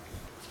meaning.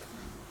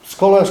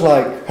 Scholars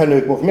like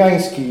Henryk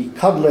Bochmiański,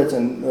 Kadlec,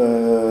 and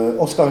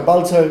Oswald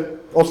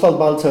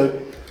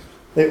Balzer,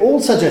 they all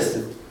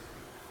suggested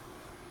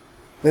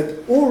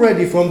that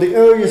already from the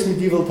earliest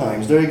medieval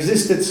times there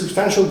existed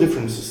substantial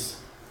differences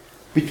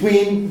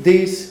between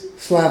these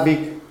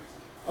Slavic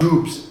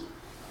groups.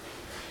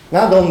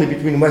 Not only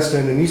between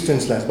Western and Eastern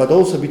Slavs, but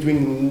also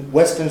between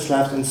Western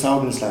Slavs and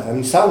Southern Slavs. I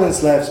mean, Southern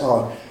Slavs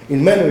are,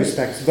 in many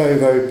respects, very,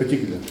 very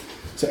particular.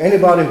 So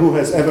anybody who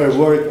has ever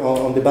worked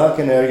on the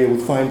Balkan area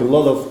would find a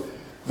lot of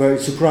very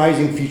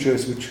surprising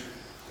features which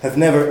have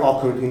never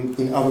occurred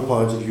in other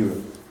parts of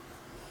Europe.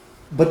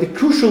 But the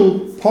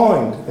crucial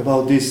point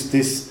about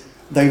these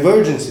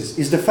divergences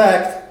is the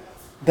fact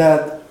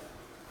that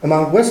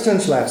among Western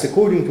Slavs,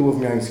 according to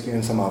Bochmiański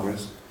and some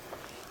others,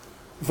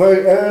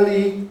 very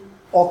early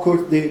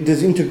occurred the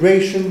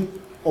disintegration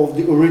of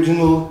the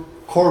original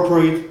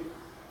corporate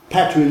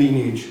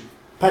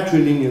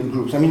patrilineal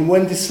groups. I mean,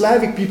 when the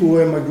Slavic people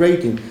were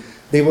migrating,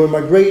 they were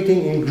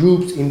migrating in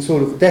groups, in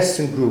sort of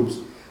descent groups.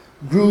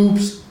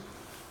 Groups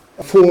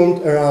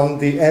formed around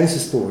the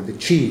ancestor, the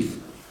chief.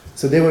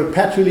 So they were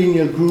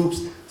patrilineal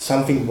groups,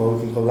 something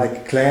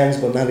like clans,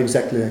 but not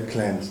exactly like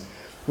clans.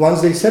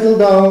 Once they settled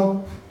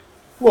down,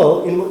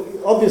 well,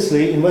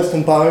 obviously in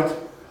Western part,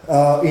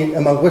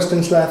 among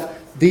Western Slav,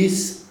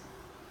 these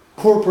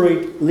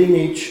corporate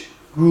lineage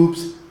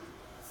groups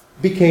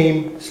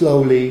became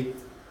slowly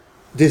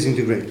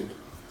disintegrated.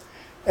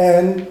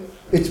 And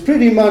it's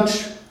pretty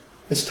much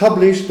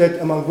established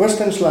that among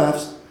Western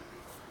Slavs,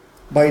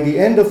 by the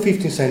end of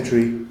 15th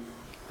century,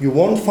 you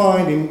won't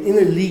find in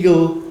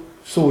illegal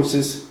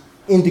sources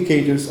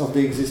indicators of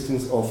the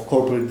existence of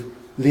corporate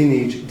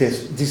lineage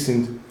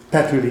distant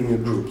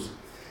patrilineal groups.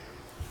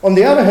 On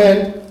the other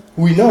hand,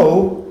 we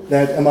know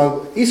that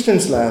among Eastern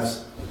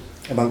Slavs,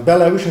 among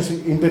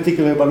Belarusians in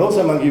particular, but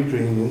also among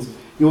Ukrainians,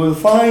 you will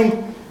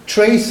find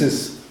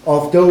traces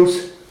of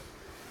those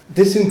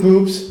distant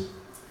groups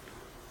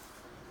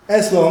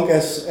as long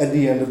as at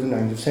the end of the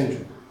 19th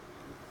century.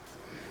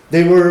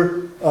 They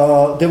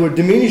were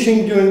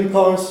diminishing during the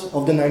course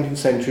of the 19th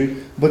century,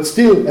 but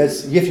still,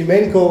 as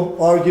Yefimenko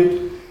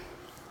argued,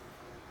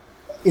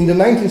 in the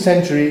 19th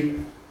century,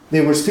 they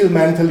were still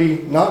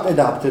mentally not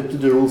adapted to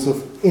the rules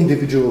of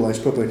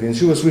individualized property. And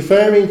she was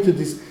referring to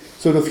this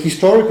sort of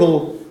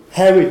historical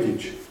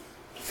heritage,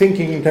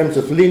 thinking in terms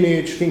of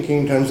lineage, thinking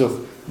in terms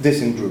of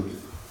distant groups.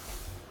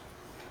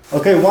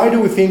 Okay, why do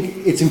we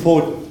think it's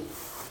important,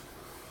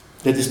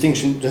 the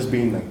distinction just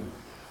being made?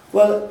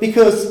 Well,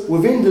 because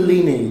within the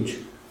lineage,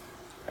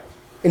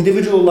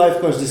 individual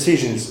life course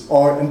decisions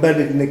are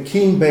embedded in a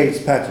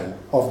kin-based pattern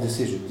of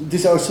decisions.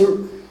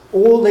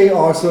 They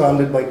are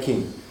surrounded by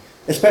kin,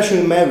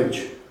 especially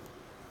marriage.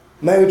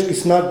 Marriage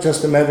is not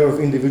just a matter of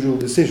individual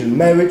decision.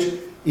 Marriage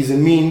is a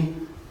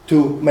mean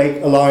to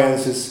make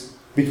alliances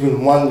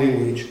between one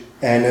lineage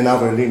and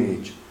another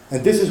lineage.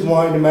 And this is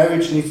why the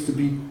marriage needs to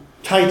be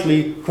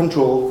tightly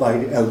controlled by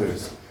the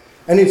elders.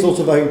 And it's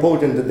also very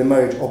important that the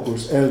marriage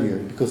occurs earlier,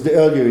 because the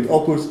earlier it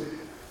occurs,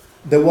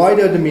 the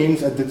wider the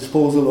means at the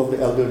disposal of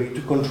the elderly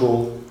to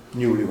control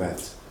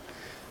newlyweds.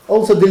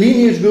 Also, the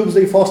lineage groups,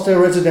 they foster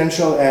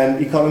residential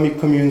and economic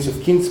communes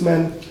of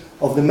kinsmen,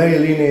 of the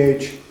male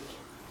lineage,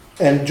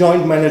 and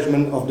joint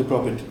management of the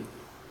property.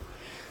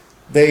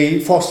 They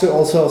foster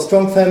also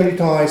strong family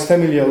ties,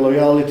 familial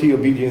loyalty,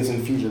 obedience,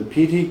 and filial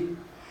piety,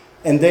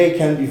 and they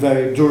can be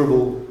very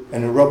durable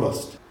and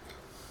robust.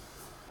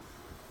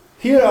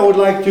 Here I would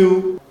like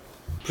to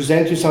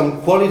present you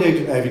some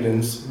qualitative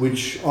evidence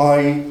which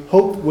I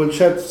hope will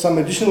shed some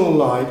additional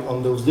light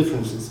on those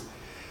differences.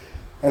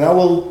 And I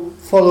will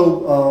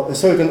follow a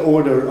certain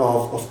order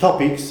of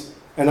topics,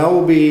 and I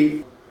will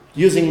be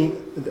using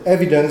the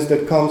evidence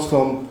that comes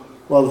from,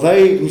 well,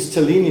 very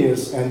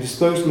miscellaneous and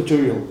dispersed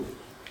material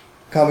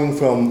coming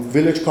from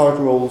village card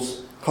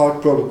rolls,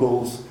 card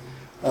protocols,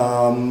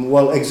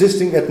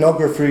 existing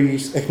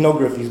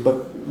ethnographies,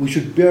 but we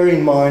should bear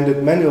in mind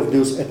that many of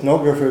those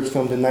ethnographers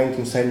from the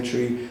 19th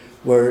century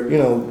were,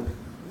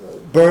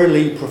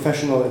 barely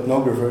professional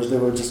ethnographers. They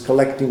were just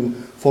collecting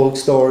folk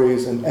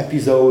stories and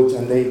episodes,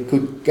 and they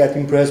could get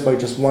impressed by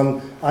just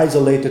one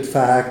isolated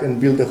fact and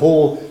build a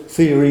whole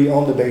theory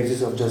on the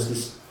basis of just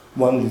this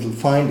one little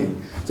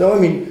finding. So,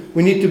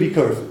 we need to be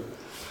careful.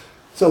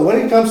 So, when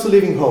it comes to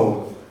living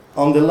home,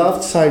 on the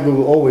left side we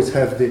will always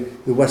have the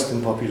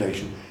Western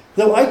population.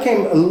 Though I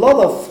came a lot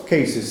of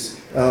cases,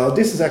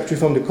 this is actually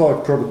from the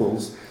court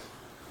protocols,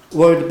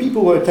 where the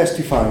people were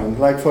testifying,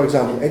 like for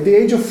example, at the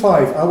age of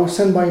 5, I was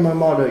sent by my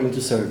mother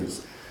into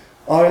service.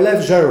 I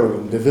left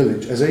Żeroń, the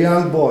village, as a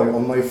young boy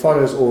on my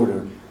father's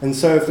order and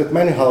served at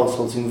many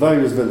households in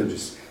various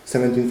villages,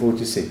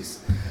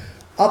 1746.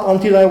 Up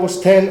until I was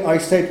 10, I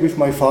stayed with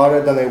my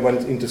father, then I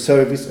went into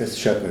service as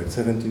shepherd,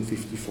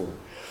 1754.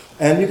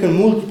 And you can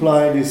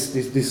multiply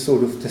this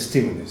sort of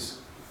testimonies.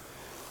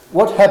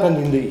 What happened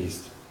in the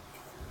East?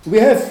 We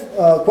have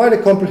quite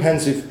a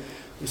comprehensive,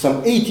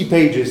 some 80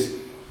 pages,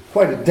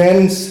 quite a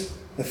dense,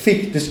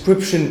 thick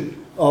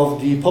description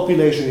of the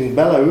population in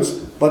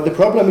Belarus, but the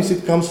problem is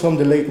it comes from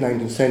the late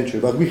 19th century.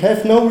 But we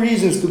have no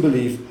reasons to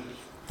believe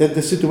that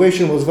the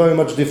situation was very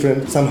much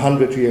different some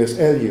 100 years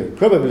earlier.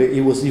 Probably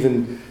it was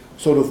even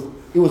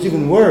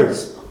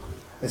worse,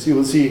 as you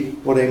will see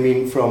what I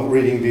mean from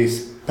reading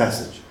this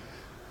passage.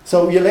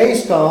 So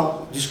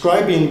Jeleńska,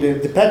 describing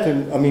the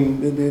pattern,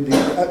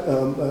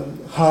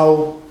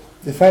 how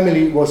the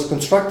family was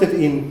constructed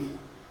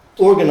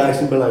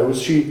organized in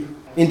Belarus, she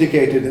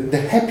indicated that the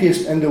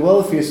happiest and the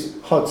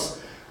wealthiest huts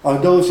are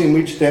those in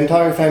which the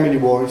entire family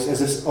works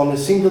on a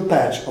single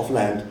patch of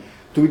land,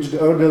 to which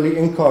the elderly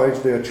encourage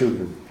their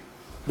children.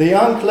 The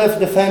young left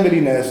the family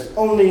nest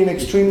only in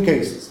extreme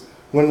cases,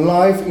 when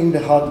life in the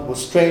hut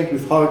was strained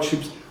with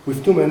hardships,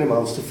 with too many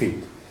mouths to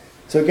feed.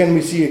 So again,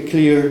 we see a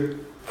clear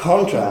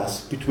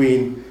contrast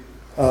between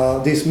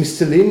this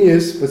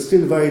miscellaneous but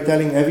still very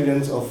telling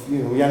evidence of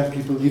young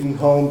people leaving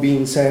home,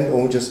 being sent,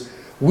 or just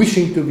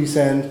wishing to be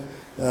sent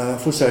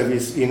for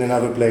service in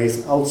another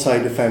place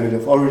outside the family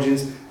of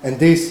origins, and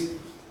this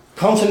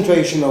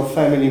concentration of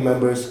family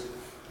members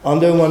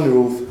under one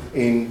roof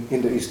in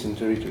the Eastern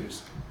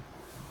territories.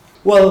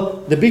 Well,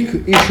 the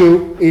big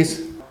issue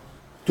is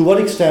to what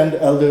extent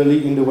the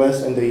elderly in the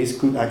West and the East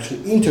could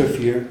actually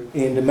interfere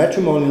in the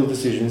matrimonial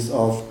decisions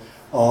of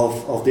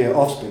their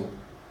offspring.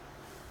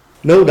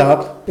 No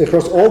doubt,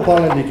 across all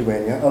Poland and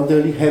Lithuania,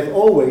 elderly have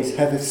always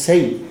had a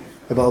say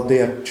about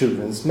their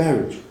children's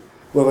marriage,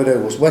 whether there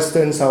was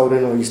Western,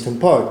 Southern, or Eastern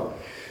part.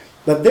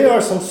 But there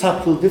are some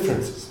subtle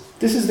differences.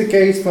 This is the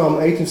case from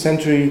 18th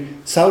century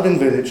southern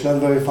village, not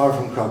very far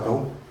from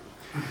Krakow,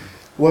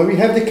 where we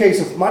have the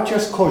case of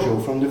Macias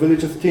Kozioł from the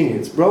village of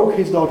Tyniec, broke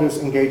his daughter's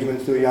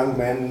engagement to a young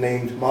man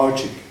named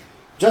Marcik,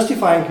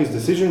 justifying his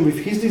decision with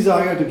his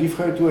desire to give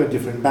her to a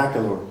different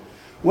bachelor.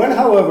 When,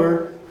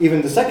 however,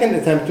 even the second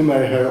attempt to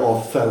marry her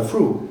off fell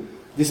through,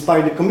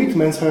 despite the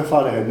commitments her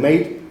father had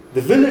made,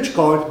 the village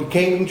court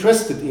became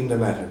interested in the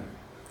matter.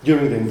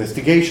 During the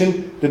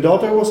investigation, the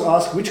daughter was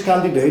asked which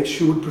candidate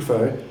she would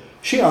prefer.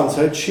 She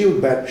answered she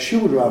would bet she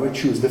would rather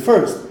choose the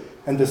first,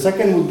 and the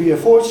second would be a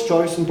forced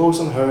choice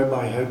imposed on her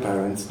by her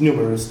parents'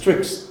 numerous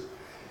tricks.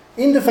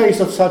 In the face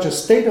of such a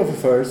state of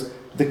affairs,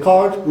 the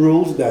court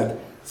ruled that,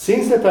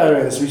 since the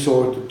parents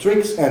resort to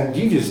tricks and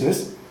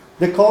deviousness,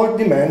 the court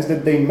demands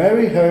that they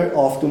marry her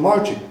off to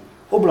Marcik,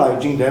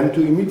 obliging them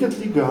to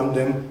immediately grant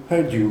them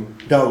her due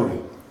dowry.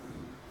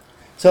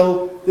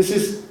 So this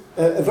is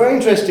a very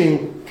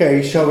interesting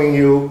case showing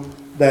you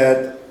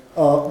that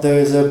there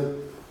is a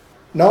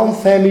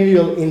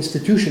non-familial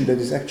institution that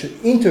is actually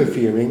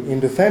interfering in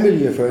the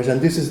family affairs, and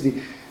this is the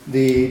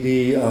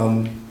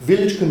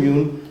village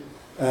commune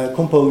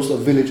composed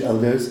of village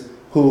elders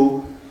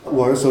who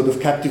were sort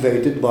of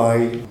captivated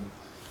by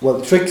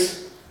tricks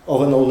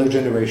of an older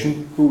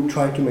generation who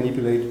tried to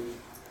manipulate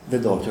the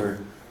daughter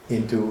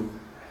into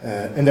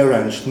an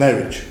arranged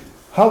marriage.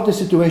 How the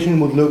situation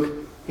would look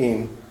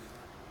in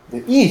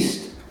the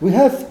East, we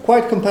have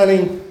quite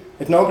compelling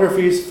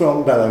ethnographies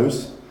from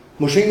Belarus.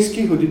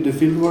 Muszyński, who did the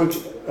fieldwork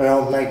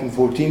around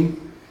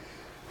 1914,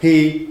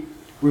 he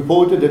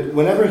reported that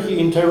whenever he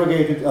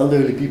interrogated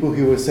elderly people,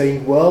 he was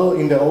saying, well,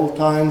 in the old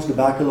times, the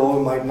bachelor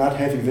might not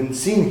have even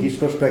seen his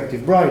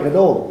prospective bride at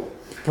all.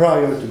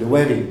 prior to the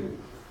wedding.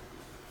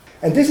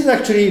 And this is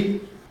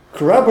actually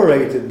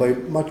corroborated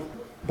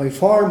by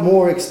far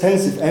more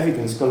extensive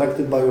evidence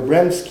collected by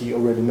Obremski,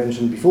 already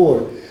mentioned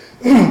before,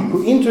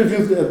 who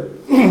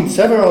interviewed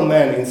several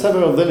men in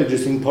several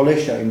villages in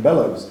Polesia, in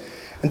Belarus.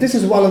 And this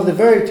is one of the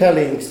very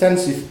telling,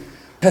 extensive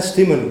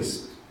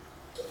testimonies.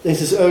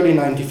 This is early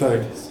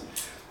 1930s.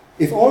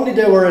 If only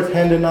there were at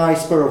hand a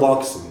nice pair of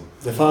oxen,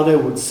 the father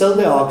would sell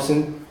the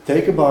oxen,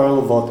 take a barrel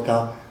of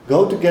vodka,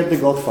 go to get the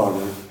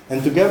godfather,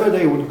 and together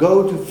they would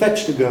go to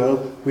fetch the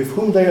girl with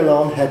whom they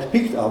alone had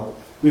picked up,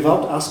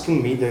 without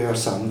asking me, their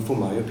son, for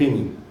my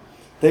opinion.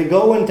 They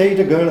go and take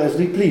the girl as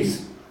they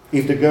please.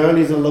 If the girl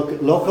is a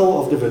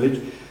local of the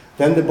village,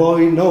 then the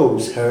boy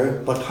knows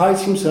her, but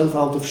hides himself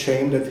out of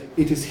shame that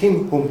it is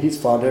him whom his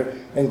father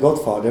and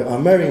godfather are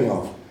marrying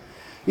off.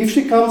 If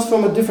she comes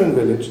from a different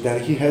village,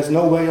 then he has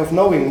no way of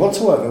knowing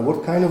whatsoever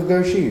what kind of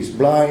girl she is,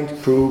 blind,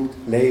 crooked,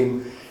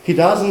 lame. He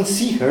doesn't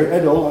see her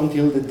at all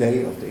until the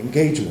day of the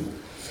engagement.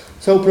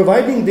 So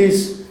providing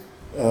this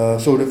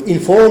sort of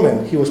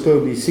informant, he was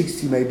probably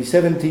 60, maybe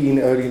 70 in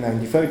early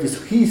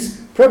 1930s,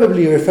 he's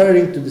probably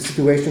referring to the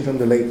situation from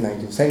the late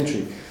 19th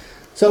century.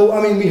 So,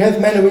 I mean, we have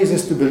many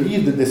reasons to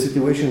believe that the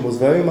situation was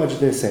very much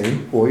the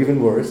same, or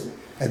even worse,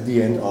 at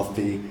the end of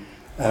the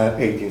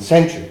 18th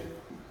century.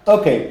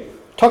 Okay,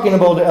 talking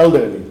about the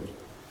elderly.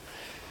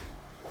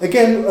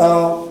 Again,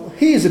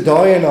 he is a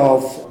doyen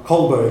of,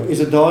 Kolberg is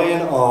a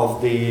doyen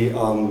of the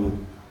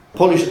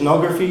Polish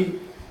ethnography.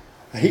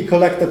 He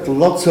collected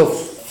lots of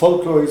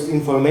folklorist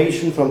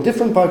information from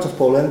different parts of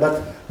Poland,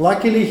 but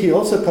luckily he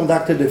also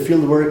conducted a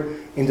fieldwork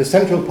in the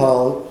central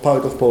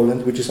part of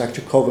Poland, which is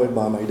actually covered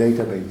by my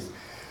database.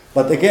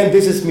 But again,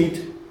 this is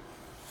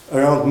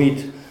around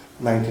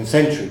mid-19th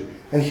century.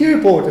 And he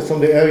reported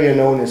from the area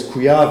known as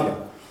Kujawia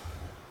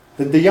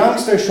that the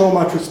youngsters show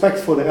much respect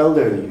for the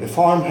elderly. A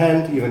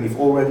farmhand, even if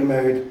already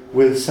married,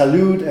 will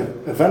salute a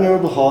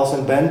venerable horse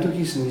and bend to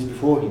his knees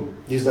before him.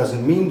 This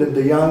doesn't mean that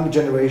the young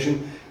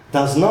generation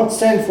does not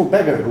stand for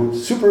beggarhood,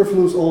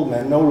 superfluous old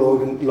men no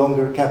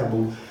longer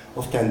capable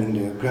of tending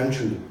their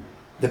grandchildren.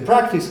 The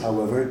practice,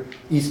 however,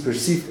 is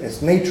perceived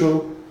as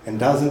natural and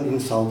doesn't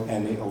insult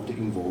any of the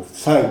involved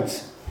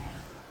sides.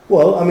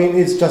 Well, I mean,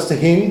 it's just a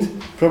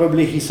hint.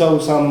 Probably he saw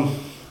some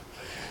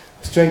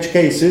strange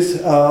cases.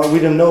 We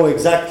don't know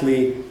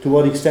exactly to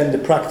what extent the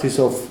practice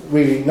of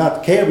really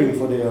not caring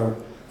for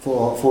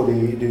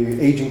the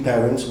aging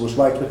parents was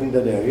likely in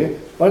that area.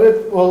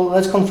 But well,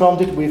 let's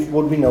confront it with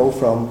what we know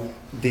from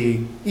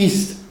the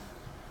East.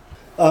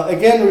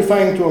 Again,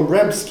 referring to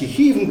Obremski,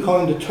 he even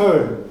coined the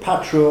term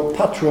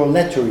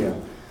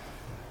patrolatria,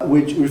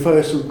 which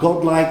refers to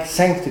godlike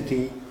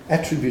sanctity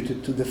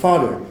attributed to the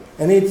father.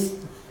 And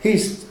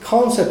his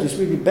concept is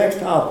really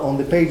backed up on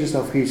the pages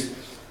of his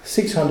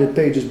 600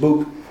 pages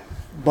book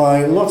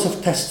by lots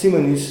of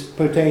testimonies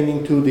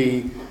pertaining to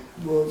the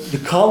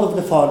call of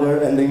the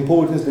father and the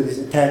importance that is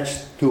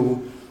attached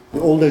to the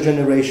older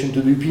generation,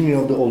 to the opinion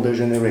of the older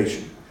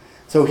generation.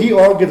 So he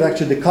argued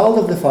actually the cult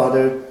of the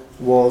father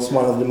was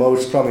one of the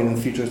most prominent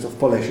features of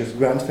Polesia's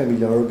grand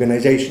familial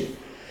organization.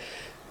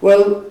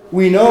 Well,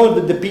 we know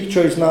that the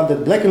picture is not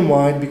that black and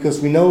white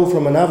because we know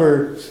from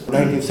another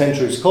 19th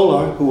century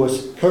scholar who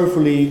was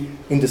carefully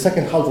in the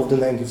second half of the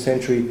 19th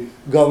century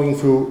going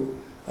through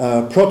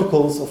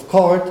protocols of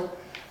court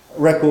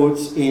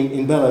records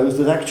in Belarus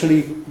that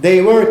actually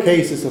they were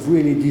cases of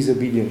really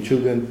disobedient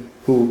children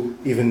who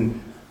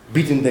even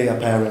beaten their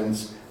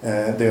parents,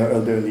 their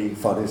elderly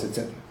fathers,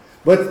 etc.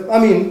 But, I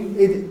mean,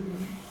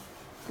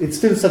 it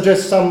still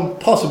suggests some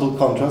possible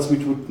contrast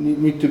which would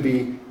need to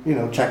be,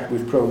 checked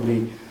with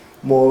probably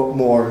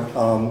more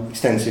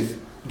extensive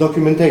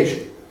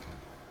documentation.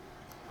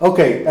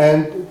 Okay,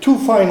 and two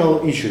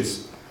final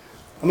issues.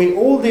 I mean,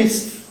 all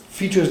these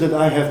features that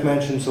I have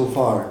mentioned so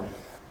far,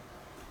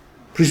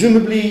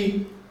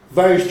 presumably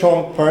very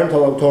strong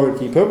parental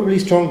authority, probably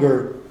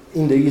stronger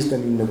in the East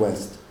than in the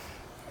West,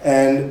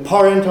 and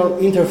parental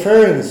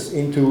interference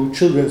into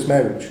children's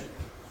marriage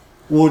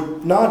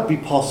would not be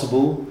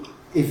possible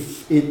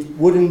if it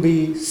wouldn't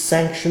be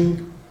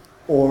sanctioned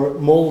or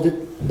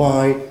molded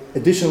by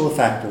additional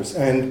factors.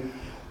 And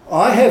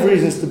I have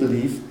reasons to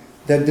believe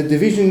that the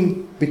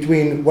division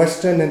between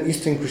Western and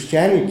Eastern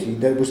Christianity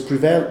that was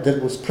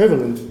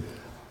prevalent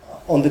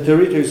on the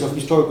territories of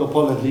historical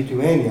Poland,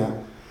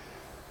 Lithuania,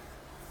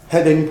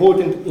 had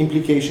important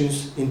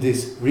implications in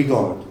this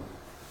regard.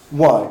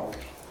 Why?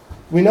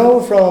 We know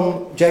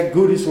from Jack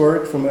Goody's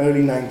work from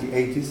early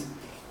 1980s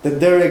that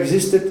there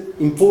existed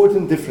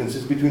important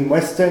differences between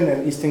Western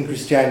and Eastern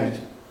Christianity,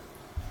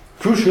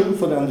 crucial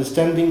for the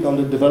understanding on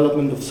the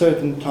development of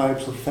certain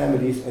types of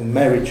families and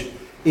marriage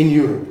in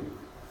Europe.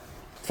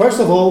 First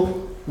of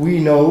all, we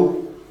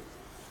know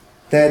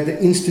that the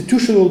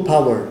institutional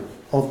power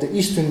of the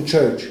Eastern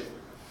Church,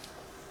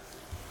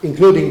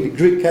 including the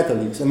Greek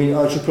Catholics,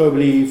 I should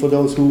probably, for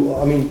those who,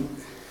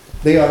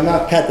 they are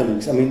not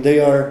Catholics,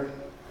 they are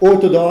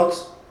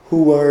Orthodox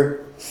who were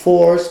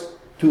forced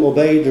to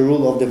obey the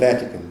rule of the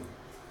Vatican.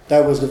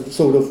 That was the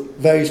sort of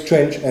very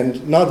strange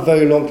and not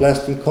very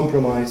long-lasting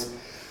compromise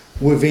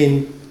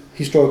within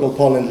historical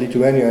Poland,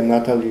 Lithuania, and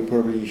Natalie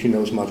probably she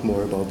knows much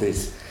more about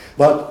this.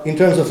 But in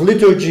terms of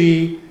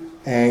liturgy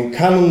and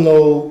canon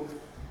law,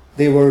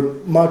 they were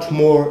much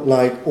more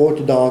like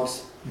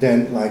Orthodox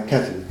than like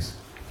Catholics.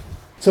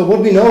 So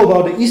what we know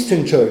about the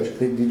Eastern Church,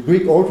 the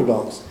Greek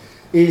Orthodox,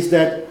 is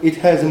that it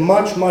has a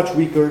much, much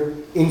weaker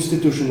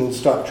institutional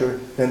structure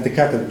than the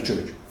Catholic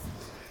Church.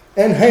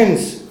 And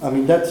hence, I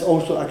mean, that's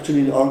also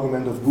actually the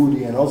argument of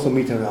Goody and also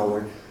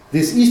Mitterauer.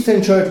 This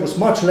Eastern Church was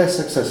much less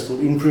successful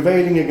in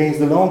prevailing against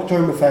the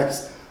long-term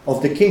effects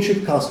of the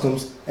kinship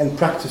customs and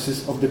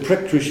practices of the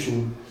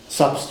pre-Christian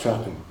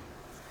substratum.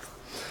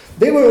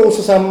 There were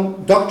also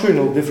some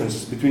doctrinal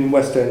differences between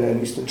Western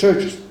and Eastern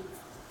churches.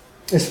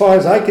 As far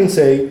as I can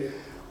say,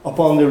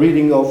 upon the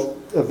reading of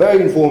a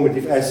very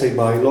informative essay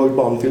by Lloyd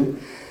Bonfield,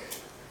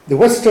 the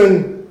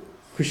Western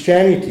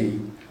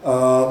Christianity,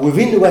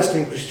 within the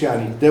Western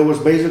Christianity, there was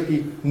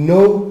basically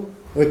no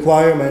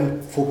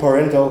requirement for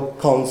parental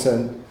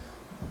consent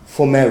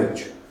for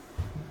marriage.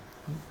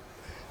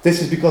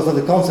 This is because of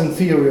the consent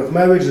theory of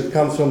marriage that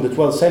comes from the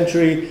 12th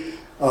century.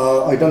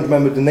 I don't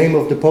remember the name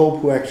of the Pope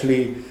who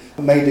actually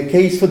made the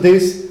case for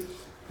this,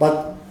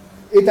 but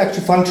it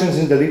actually functions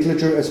in the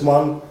literature as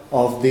one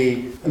of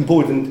the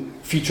important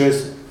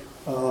features,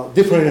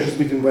 differentials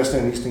between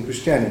Western and Eastern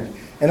Christianity.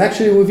 And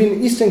actually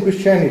within Eastern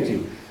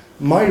Christianity,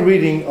 my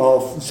reading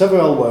of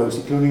several works,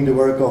 including the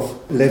work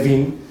of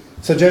Levin,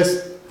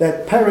 suggests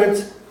that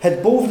parents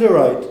had both the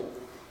right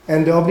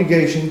and the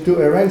obligation to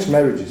arrange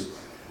marriages.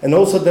 And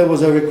also there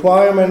was a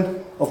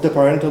requirement of the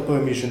parental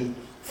permission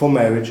for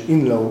marriage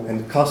in law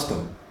and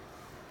custom.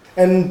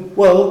 And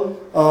well,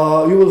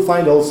 you will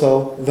find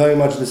also very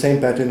much the same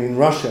pattern in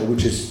Russia,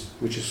 which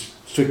is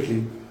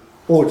strictly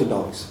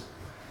Orthodox.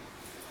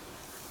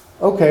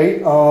 Okay,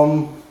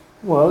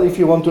 well, if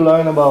you want to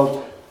learn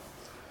about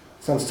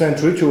some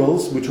strange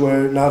rituals which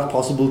were not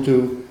possible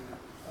to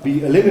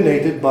be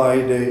eliminated by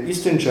the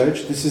Eastern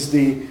Church, this is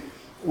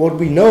what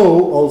we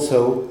know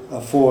also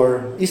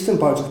for eastern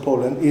parts of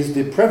Poland is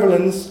the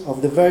prevalence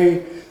of the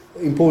very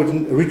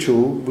important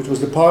ritual, which was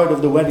the part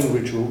of the wedding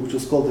ritual, which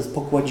was called the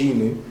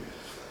pokładziny.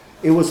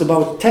 It was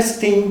about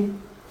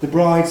testing the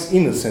bride's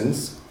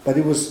innocence, but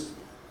it was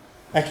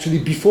actually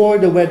before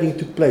the wedding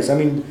took place. I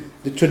mean,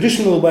 the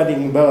traditional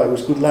wedding in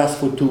Belarus could last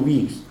for 2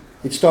 weeks.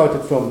 It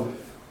started from,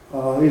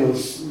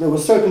 there were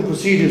certain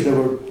procedures that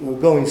were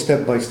going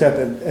step by step,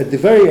 and at the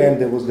very end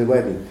there was the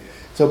wedding.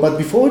 So, but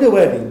before the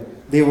wedding,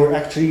 the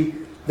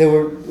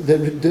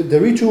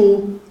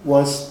ritual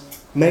was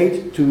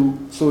made to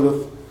sort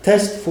of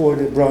test for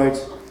the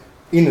bride's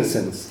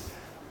innocence.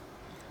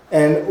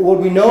 And what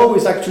we know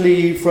is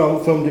actually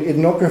from the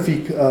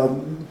ethnographic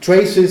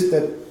traces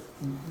that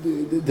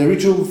the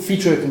ritual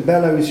featured in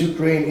Belarus,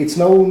 Ukraine. It's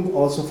known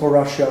also for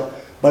Russia,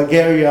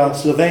 Bulgaria,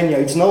 Slovenia.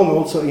 It's known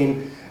also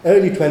in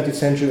early 20th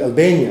century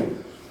Albania.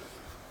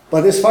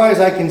 But as far as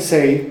I can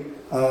say,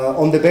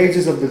 on the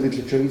basis of the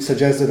literature, it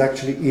suggests that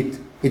actually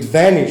it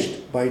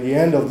vanished by the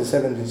end of the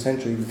 17th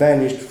century. It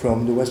vanished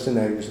from the western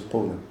areas of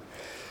Poland.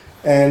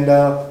 And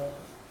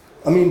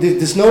I mean,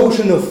 this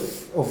notion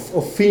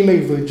of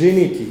female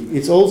virginity,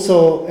 it's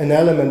also an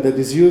element that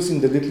is used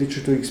in the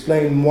literature to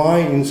explain why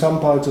in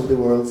some parts of the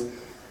world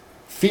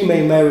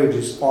female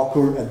marriages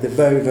occur at the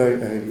very, very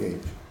early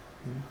age.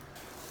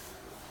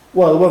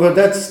 Well, whether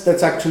that's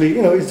actually,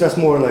 it's just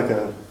more like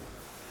a...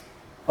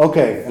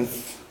 Okay, and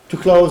to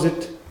close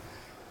it,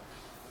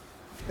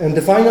 and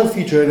the final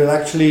feature that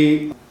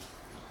actually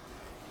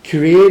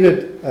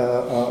created,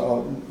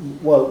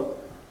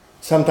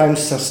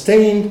 sometimes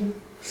sustained,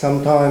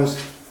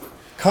 sometimes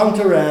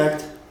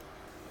counteract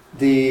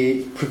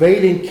the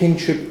prevailing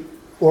kinship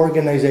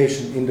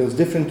organization in those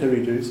different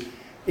territories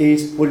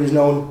is what is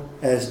known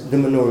as the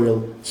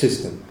manorial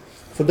system.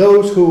 For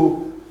those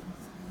who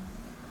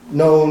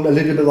know a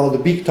little bit about the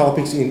big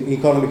topics in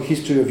economic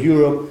history of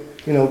Europe,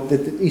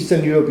 that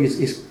Eastern Europe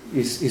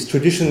is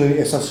traditionally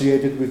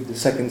associated with the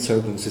second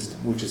servant system,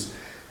 which is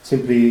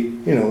simply,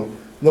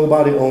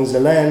 nobody owns the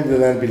land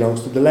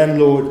belongs to the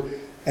landlord,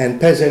 and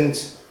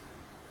peasants,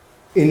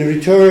 in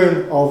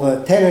return of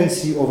a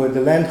tenancy over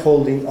the land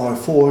holding, are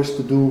forced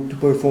to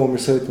perform a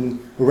certain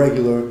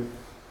regular,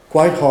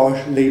 quite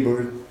harsh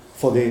labor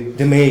for the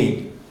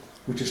domain,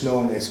 which is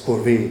known as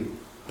korvée,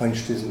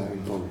 pańszczyzna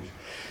in Polish.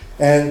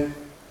 And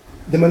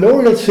the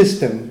manorial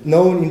system,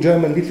 known in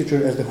German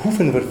literature as the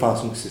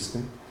Hufenverfassung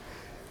system,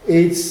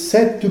 is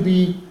said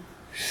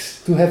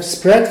to have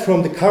spread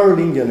from the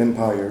Carolingian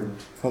Empire,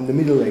 from the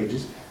Middle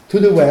Ages, to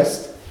the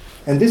West,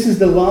 and this is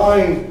the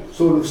line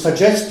sort of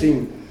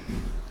suggesting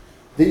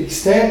the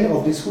extent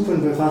of this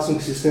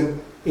Hufenverfassung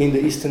system in the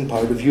eastern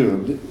part of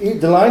Europe.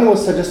 The line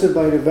was suggested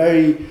by the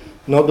very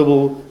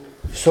notable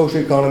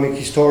socio-economic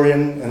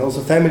historian and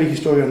also family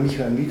historian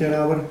Michael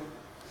Mitterauer.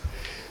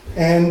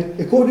 And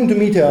according to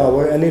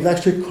Mitterauer, and it's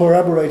actually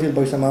corroborated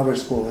by some other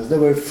scholars, there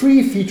were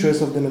 3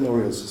 features of the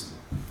manorial system.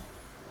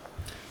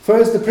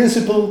 First, the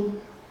principle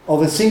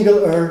of a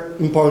single heir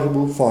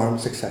impartible farm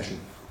succession.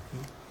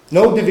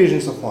 No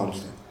divisions of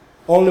farmstead,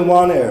 only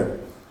one heir.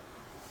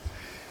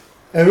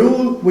 A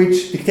rule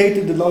which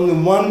dictated that only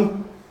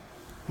one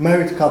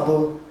married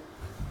couple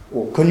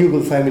or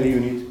conjugal family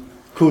unit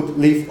could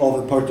live of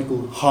a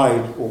particular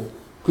height or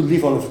could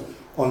live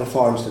on a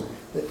farmstead.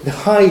 The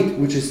height,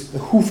 which is the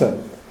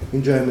Hufe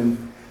in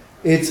German,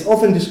 it's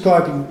often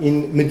described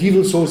in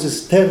medieval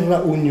sources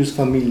terra unius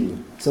familiae,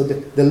 so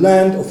the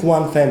land of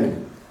one family.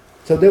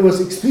 So there was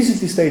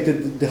explicitly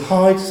stated that the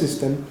height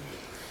system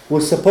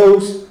was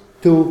supposed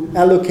to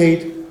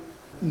allocate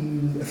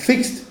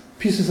fixed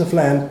pieces of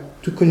land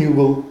to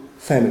conjugal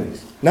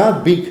families.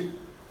 Not big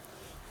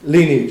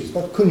lineages,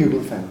 but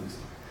conjugal families.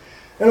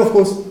 And of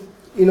course,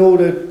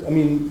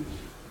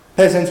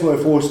 peasants were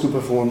forced to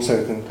perform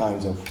certain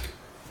kinds of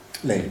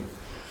labor.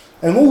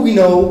 And what we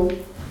know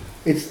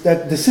is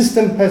that the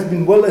system has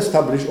been well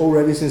established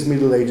already since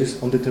Middle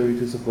Ages on the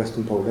territories of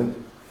Western Poland,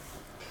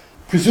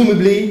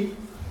 presumably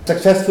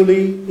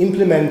successfully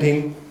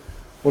implementing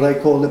what I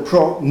call the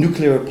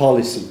pro-nuclear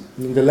policy.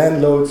 The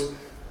landlords,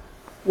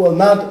 well,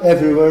 not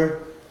everywhere,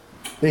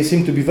 they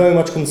seem to be very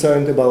much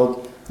concerned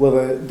about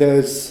whether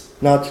there's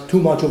not too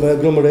much of an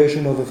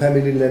agglomeration of a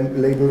family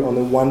labor on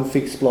a one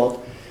fixed plot.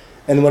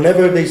 And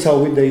whenever they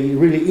saw it, they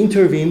really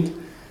intervened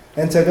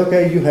and said,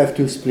 okay, you have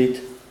to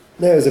split.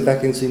 There's a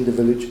vacancy in the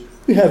village.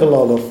 We have a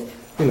lot of,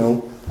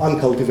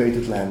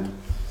 uncultivated land.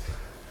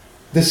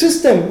 The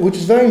system, which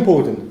is very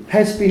important,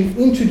 has been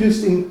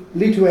introduced in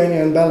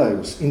Lithuania and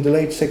Belarus in the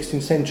late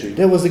 16th century.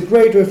 There was a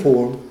great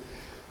reform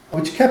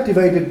which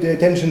captivated the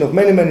attention of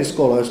many, many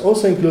scholars,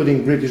 also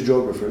including British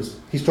geographers,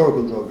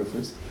 historical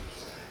geographers.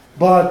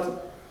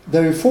 But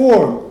the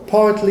reform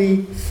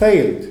partly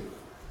failed.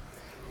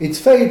 It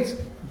failed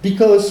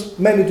because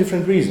many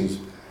different reasons.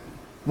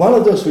 One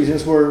of those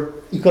reasons were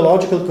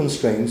ecological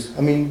constraints.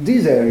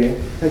 This area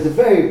has a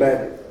very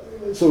bad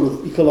sort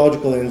of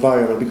ecological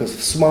environment because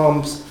of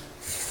swamps,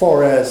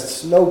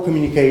 forests, no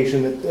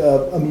communication,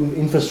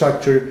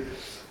 infrastructure,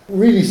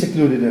 really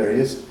secluded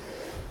areas,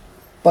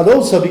 but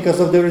also because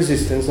of the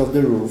resistance of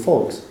the rural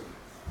folks.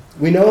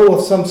 We know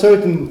of some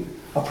certain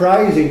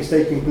uprisings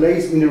taking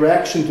place in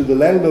reaction to the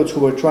landlords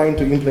who were trying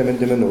to implement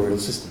the manorial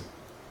system.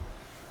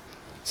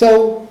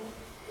 So,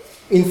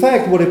 in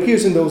fact, what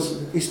appears in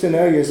those eastern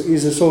areas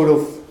is a sort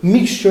of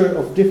mixture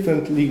of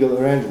different legal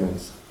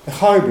arrangements, a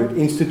hybrid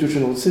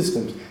institutional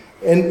systems,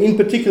 and in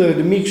particular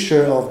the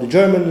mixture of the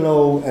German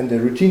law and the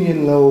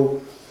Ruthenian law,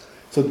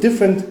 so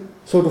different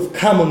sort of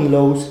common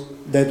laws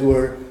that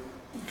were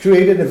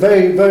created a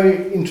very,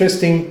 very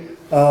interesting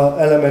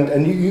element,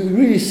 and you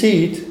really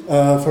see it,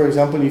 for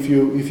example, if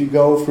you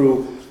go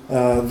through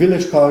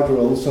village card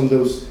rolls on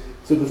those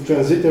sort of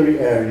transitory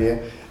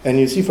area, and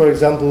you see, for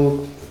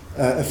example,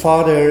 a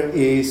father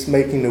is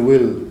making a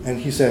will, and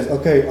he says,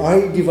 okay,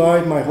 I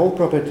divide my whole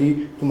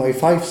property to my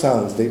 5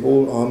 sons, they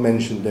all are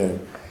mentioned there.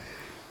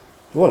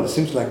 Well, it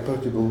seems like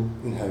portable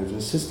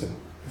inheritance system.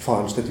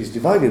 Farms that is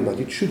divided, but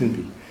it shouldn't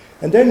be.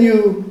 And then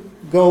you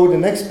go the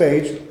next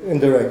page in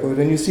the record,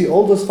 and you see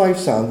all those 5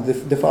 sons,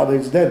 the father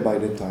is dead by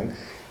that time,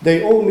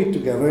 they all meet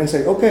together and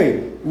say, okay,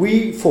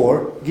 we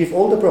 4 give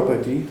all the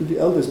property to the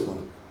eldest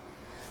one.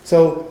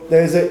 So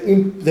there's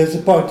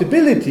a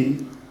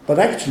partibility, but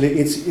actually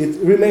it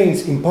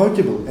remains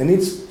impartible, and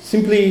it's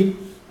simply,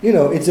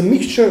 it's a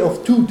mixture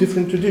of 2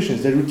 different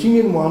traditions, the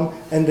Ruthenian one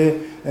and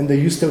the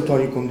Jus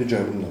Teutonicum, the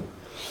German law.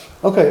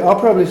 Okay, I'll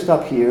probably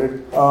stop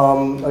here.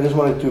 I just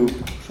wanted to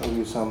show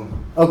you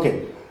some.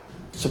 Okay,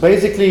 so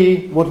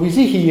basically what we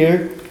see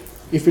here,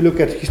 if we look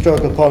at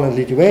historical Poland,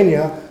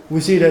 Lithuania, we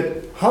see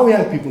that how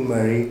young people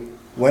marry,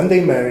 when they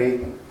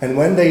marry, and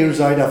when they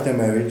reside after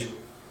marriage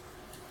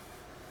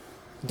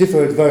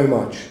differed very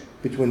much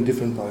between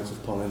different parts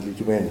of Poland and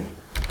Lithuania.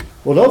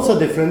 What also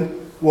different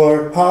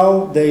were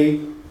how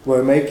they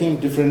were making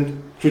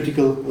different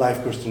critical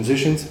life course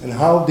transitions, and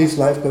how these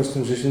life course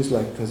transitions,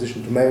 like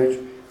transition to marriage,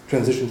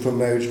 transition from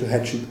marriage to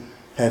headship,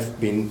 have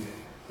been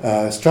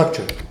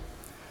structured.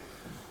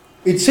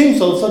 It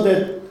seems also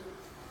that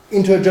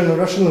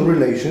intergenerational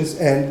relations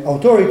and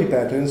authority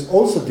patterns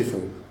also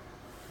differ.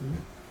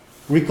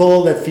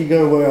 Recall that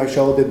figure where I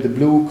showed that the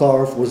blue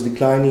curve was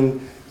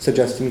declining,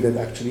 suggesting that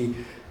actually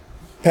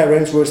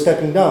parents were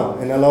stepping down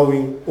and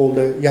allowing all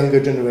the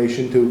younger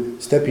generation to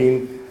step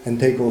in and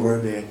take over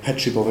the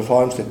headship of a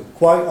farmstead,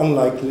 quite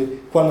unlike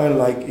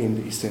in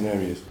the eastern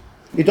areas.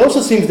 It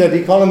also seems that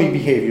economy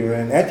behavior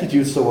and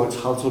attitudes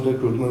towards household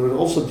recruitment were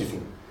also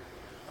different.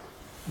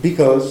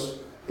 Because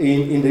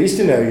in the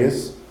eastern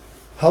areas,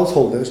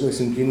 householders were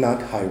simply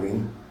not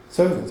hiring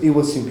servants. It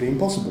was simply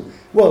impossible.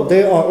 Well,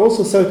 there are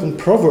also certain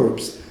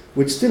proverbs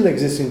which still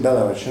exist in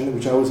Belarusian,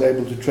 which I was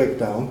able to track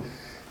down,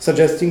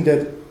 suggesting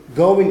that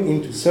going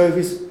into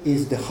service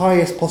is the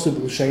highest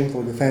possible shame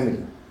for the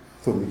family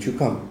from which you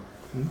come.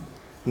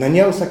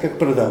 Naniausa jak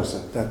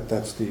prodausa,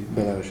 that's the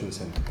Belarusian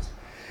sentence.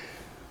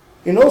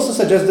 It also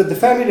suggests that the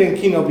family and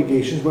kin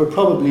obligations were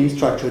probably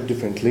structured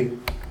differently,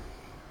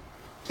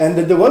 and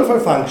that the welfare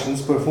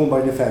functions performed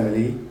by the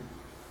family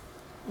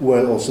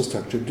were also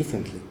structured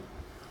differently.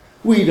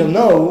 We don't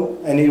know,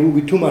 and it would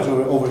be too much of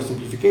an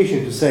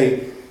oversimplification to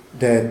say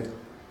that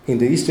in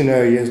the eastern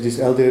areas, these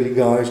elderly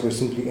guys were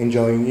simply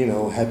enjoying,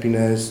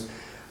 happiness,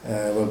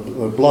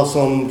 were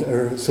blossomed,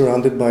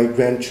 surrounded by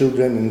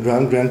grandchildren and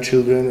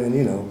grandchildren,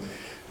 and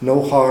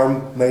no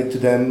harm made to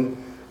them.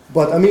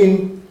 But I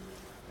mean,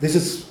 this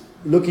is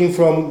looking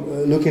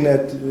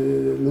at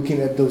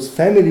those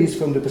families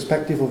from the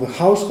perspective of a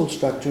household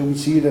structure. We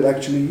see that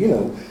actually,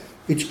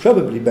 it's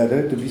probably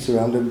better to be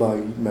surrounded by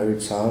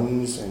married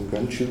sons and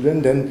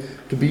grandchildren than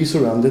to be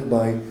surrounded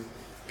by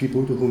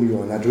people to whom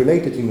you are not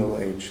related in old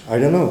age. I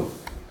don't know.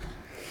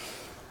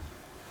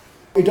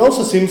 It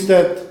also seems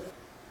that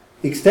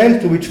the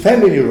extent to which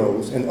family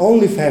roles, and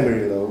only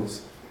family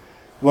roles,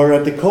 were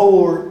at the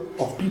core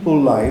of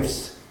people's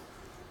lives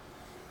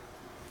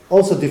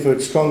also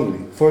differed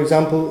strongly. For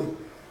example,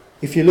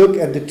 if you look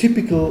at the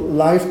typical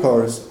life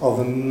course of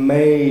a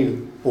male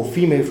or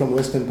female from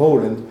Western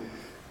Poland,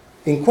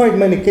 in quite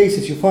many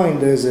cases you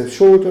find there's a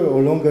shorter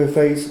or longer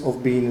phase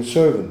of being a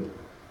servant.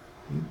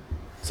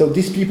 So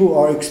these people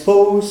are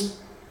exposed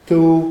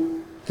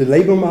to the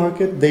labor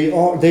market,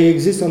 they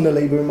exist on the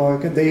labor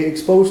market, they are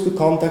exposed to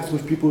contacts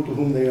with people to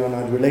whom they are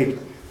not related.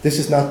 This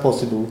is not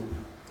possible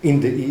in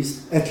the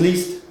East, at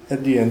least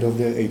at the end of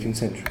the 18th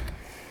century.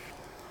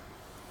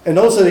 And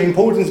also the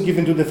importance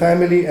given to the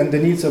family and the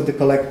needs of the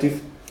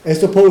collective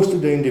as opposed to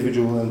the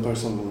individual and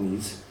personal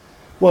needs.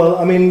 Well,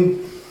 I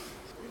mean,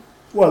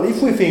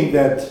 if we think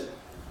that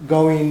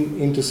going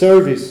into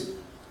service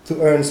to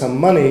earn some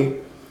money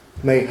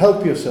may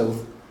help you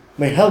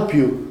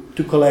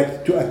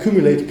to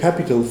accumulate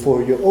capital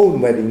for your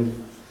own wedding,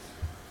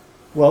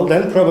 well,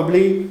 then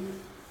probably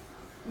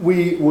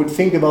we would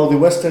think about the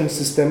Western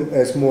system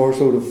as more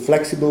sort of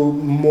flexible,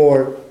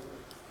 more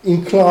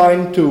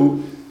inclined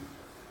to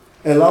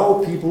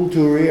allow people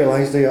to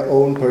realize their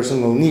own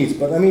personal needs.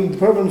 But I mean, the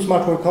problem is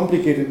much more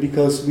complicated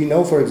because we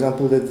know, for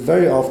example, that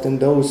very often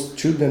those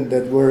children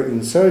that were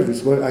in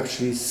service were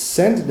actually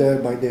sent there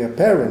by their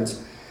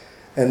parents,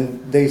 and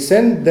they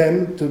sent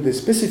them to the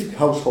specific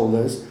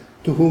householders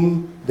to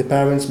whom the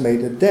parents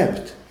made a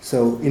debt.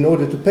 So in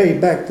order to pay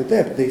back the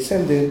debt, they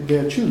sent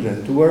their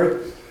children to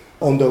work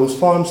on those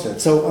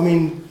farmsteads. So I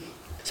mean,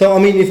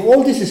 if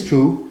all this is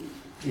true,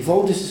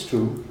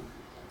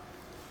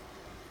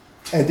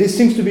 and this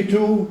seems to be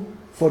true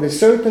for a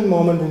certain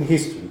moment in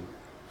history,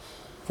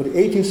 for the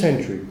 18th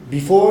century,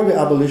 before the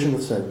abolition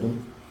of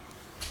serfdom,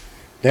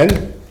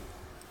 then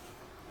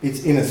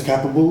it's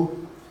inescapable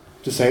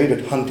to say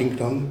that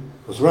Huntington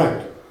was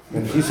right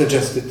when he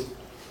suggested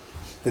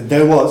that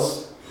there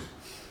was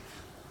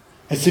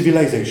a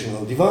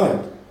civilizational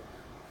divide.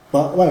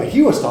 But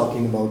he was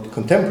talking about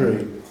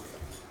contemporary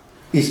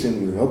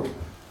Eastern Europe.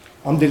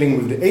 I'm dealing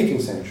with the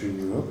 18th century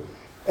Europe.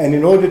 And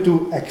in order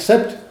to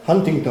accept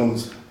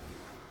Huntington's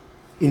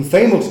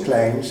infamous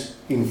claims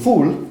in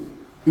full,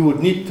 we would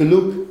need to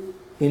look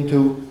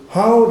into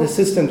how the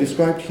system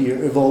described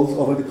here evolved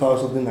over the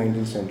course of the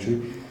 19th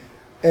century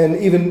and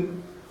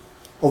even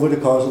over the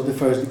course of the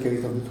first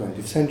decade of the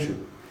 20th century.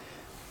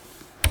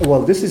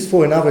 Well, this is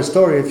for another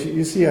story. If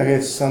you see, I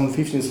have some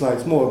 15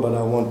 slides more, but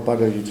I won't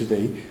bother you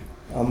today.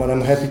 And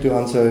I'm happy to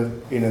answer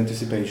in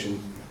anticipation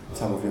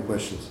some of your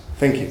questions.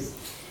 Thank you.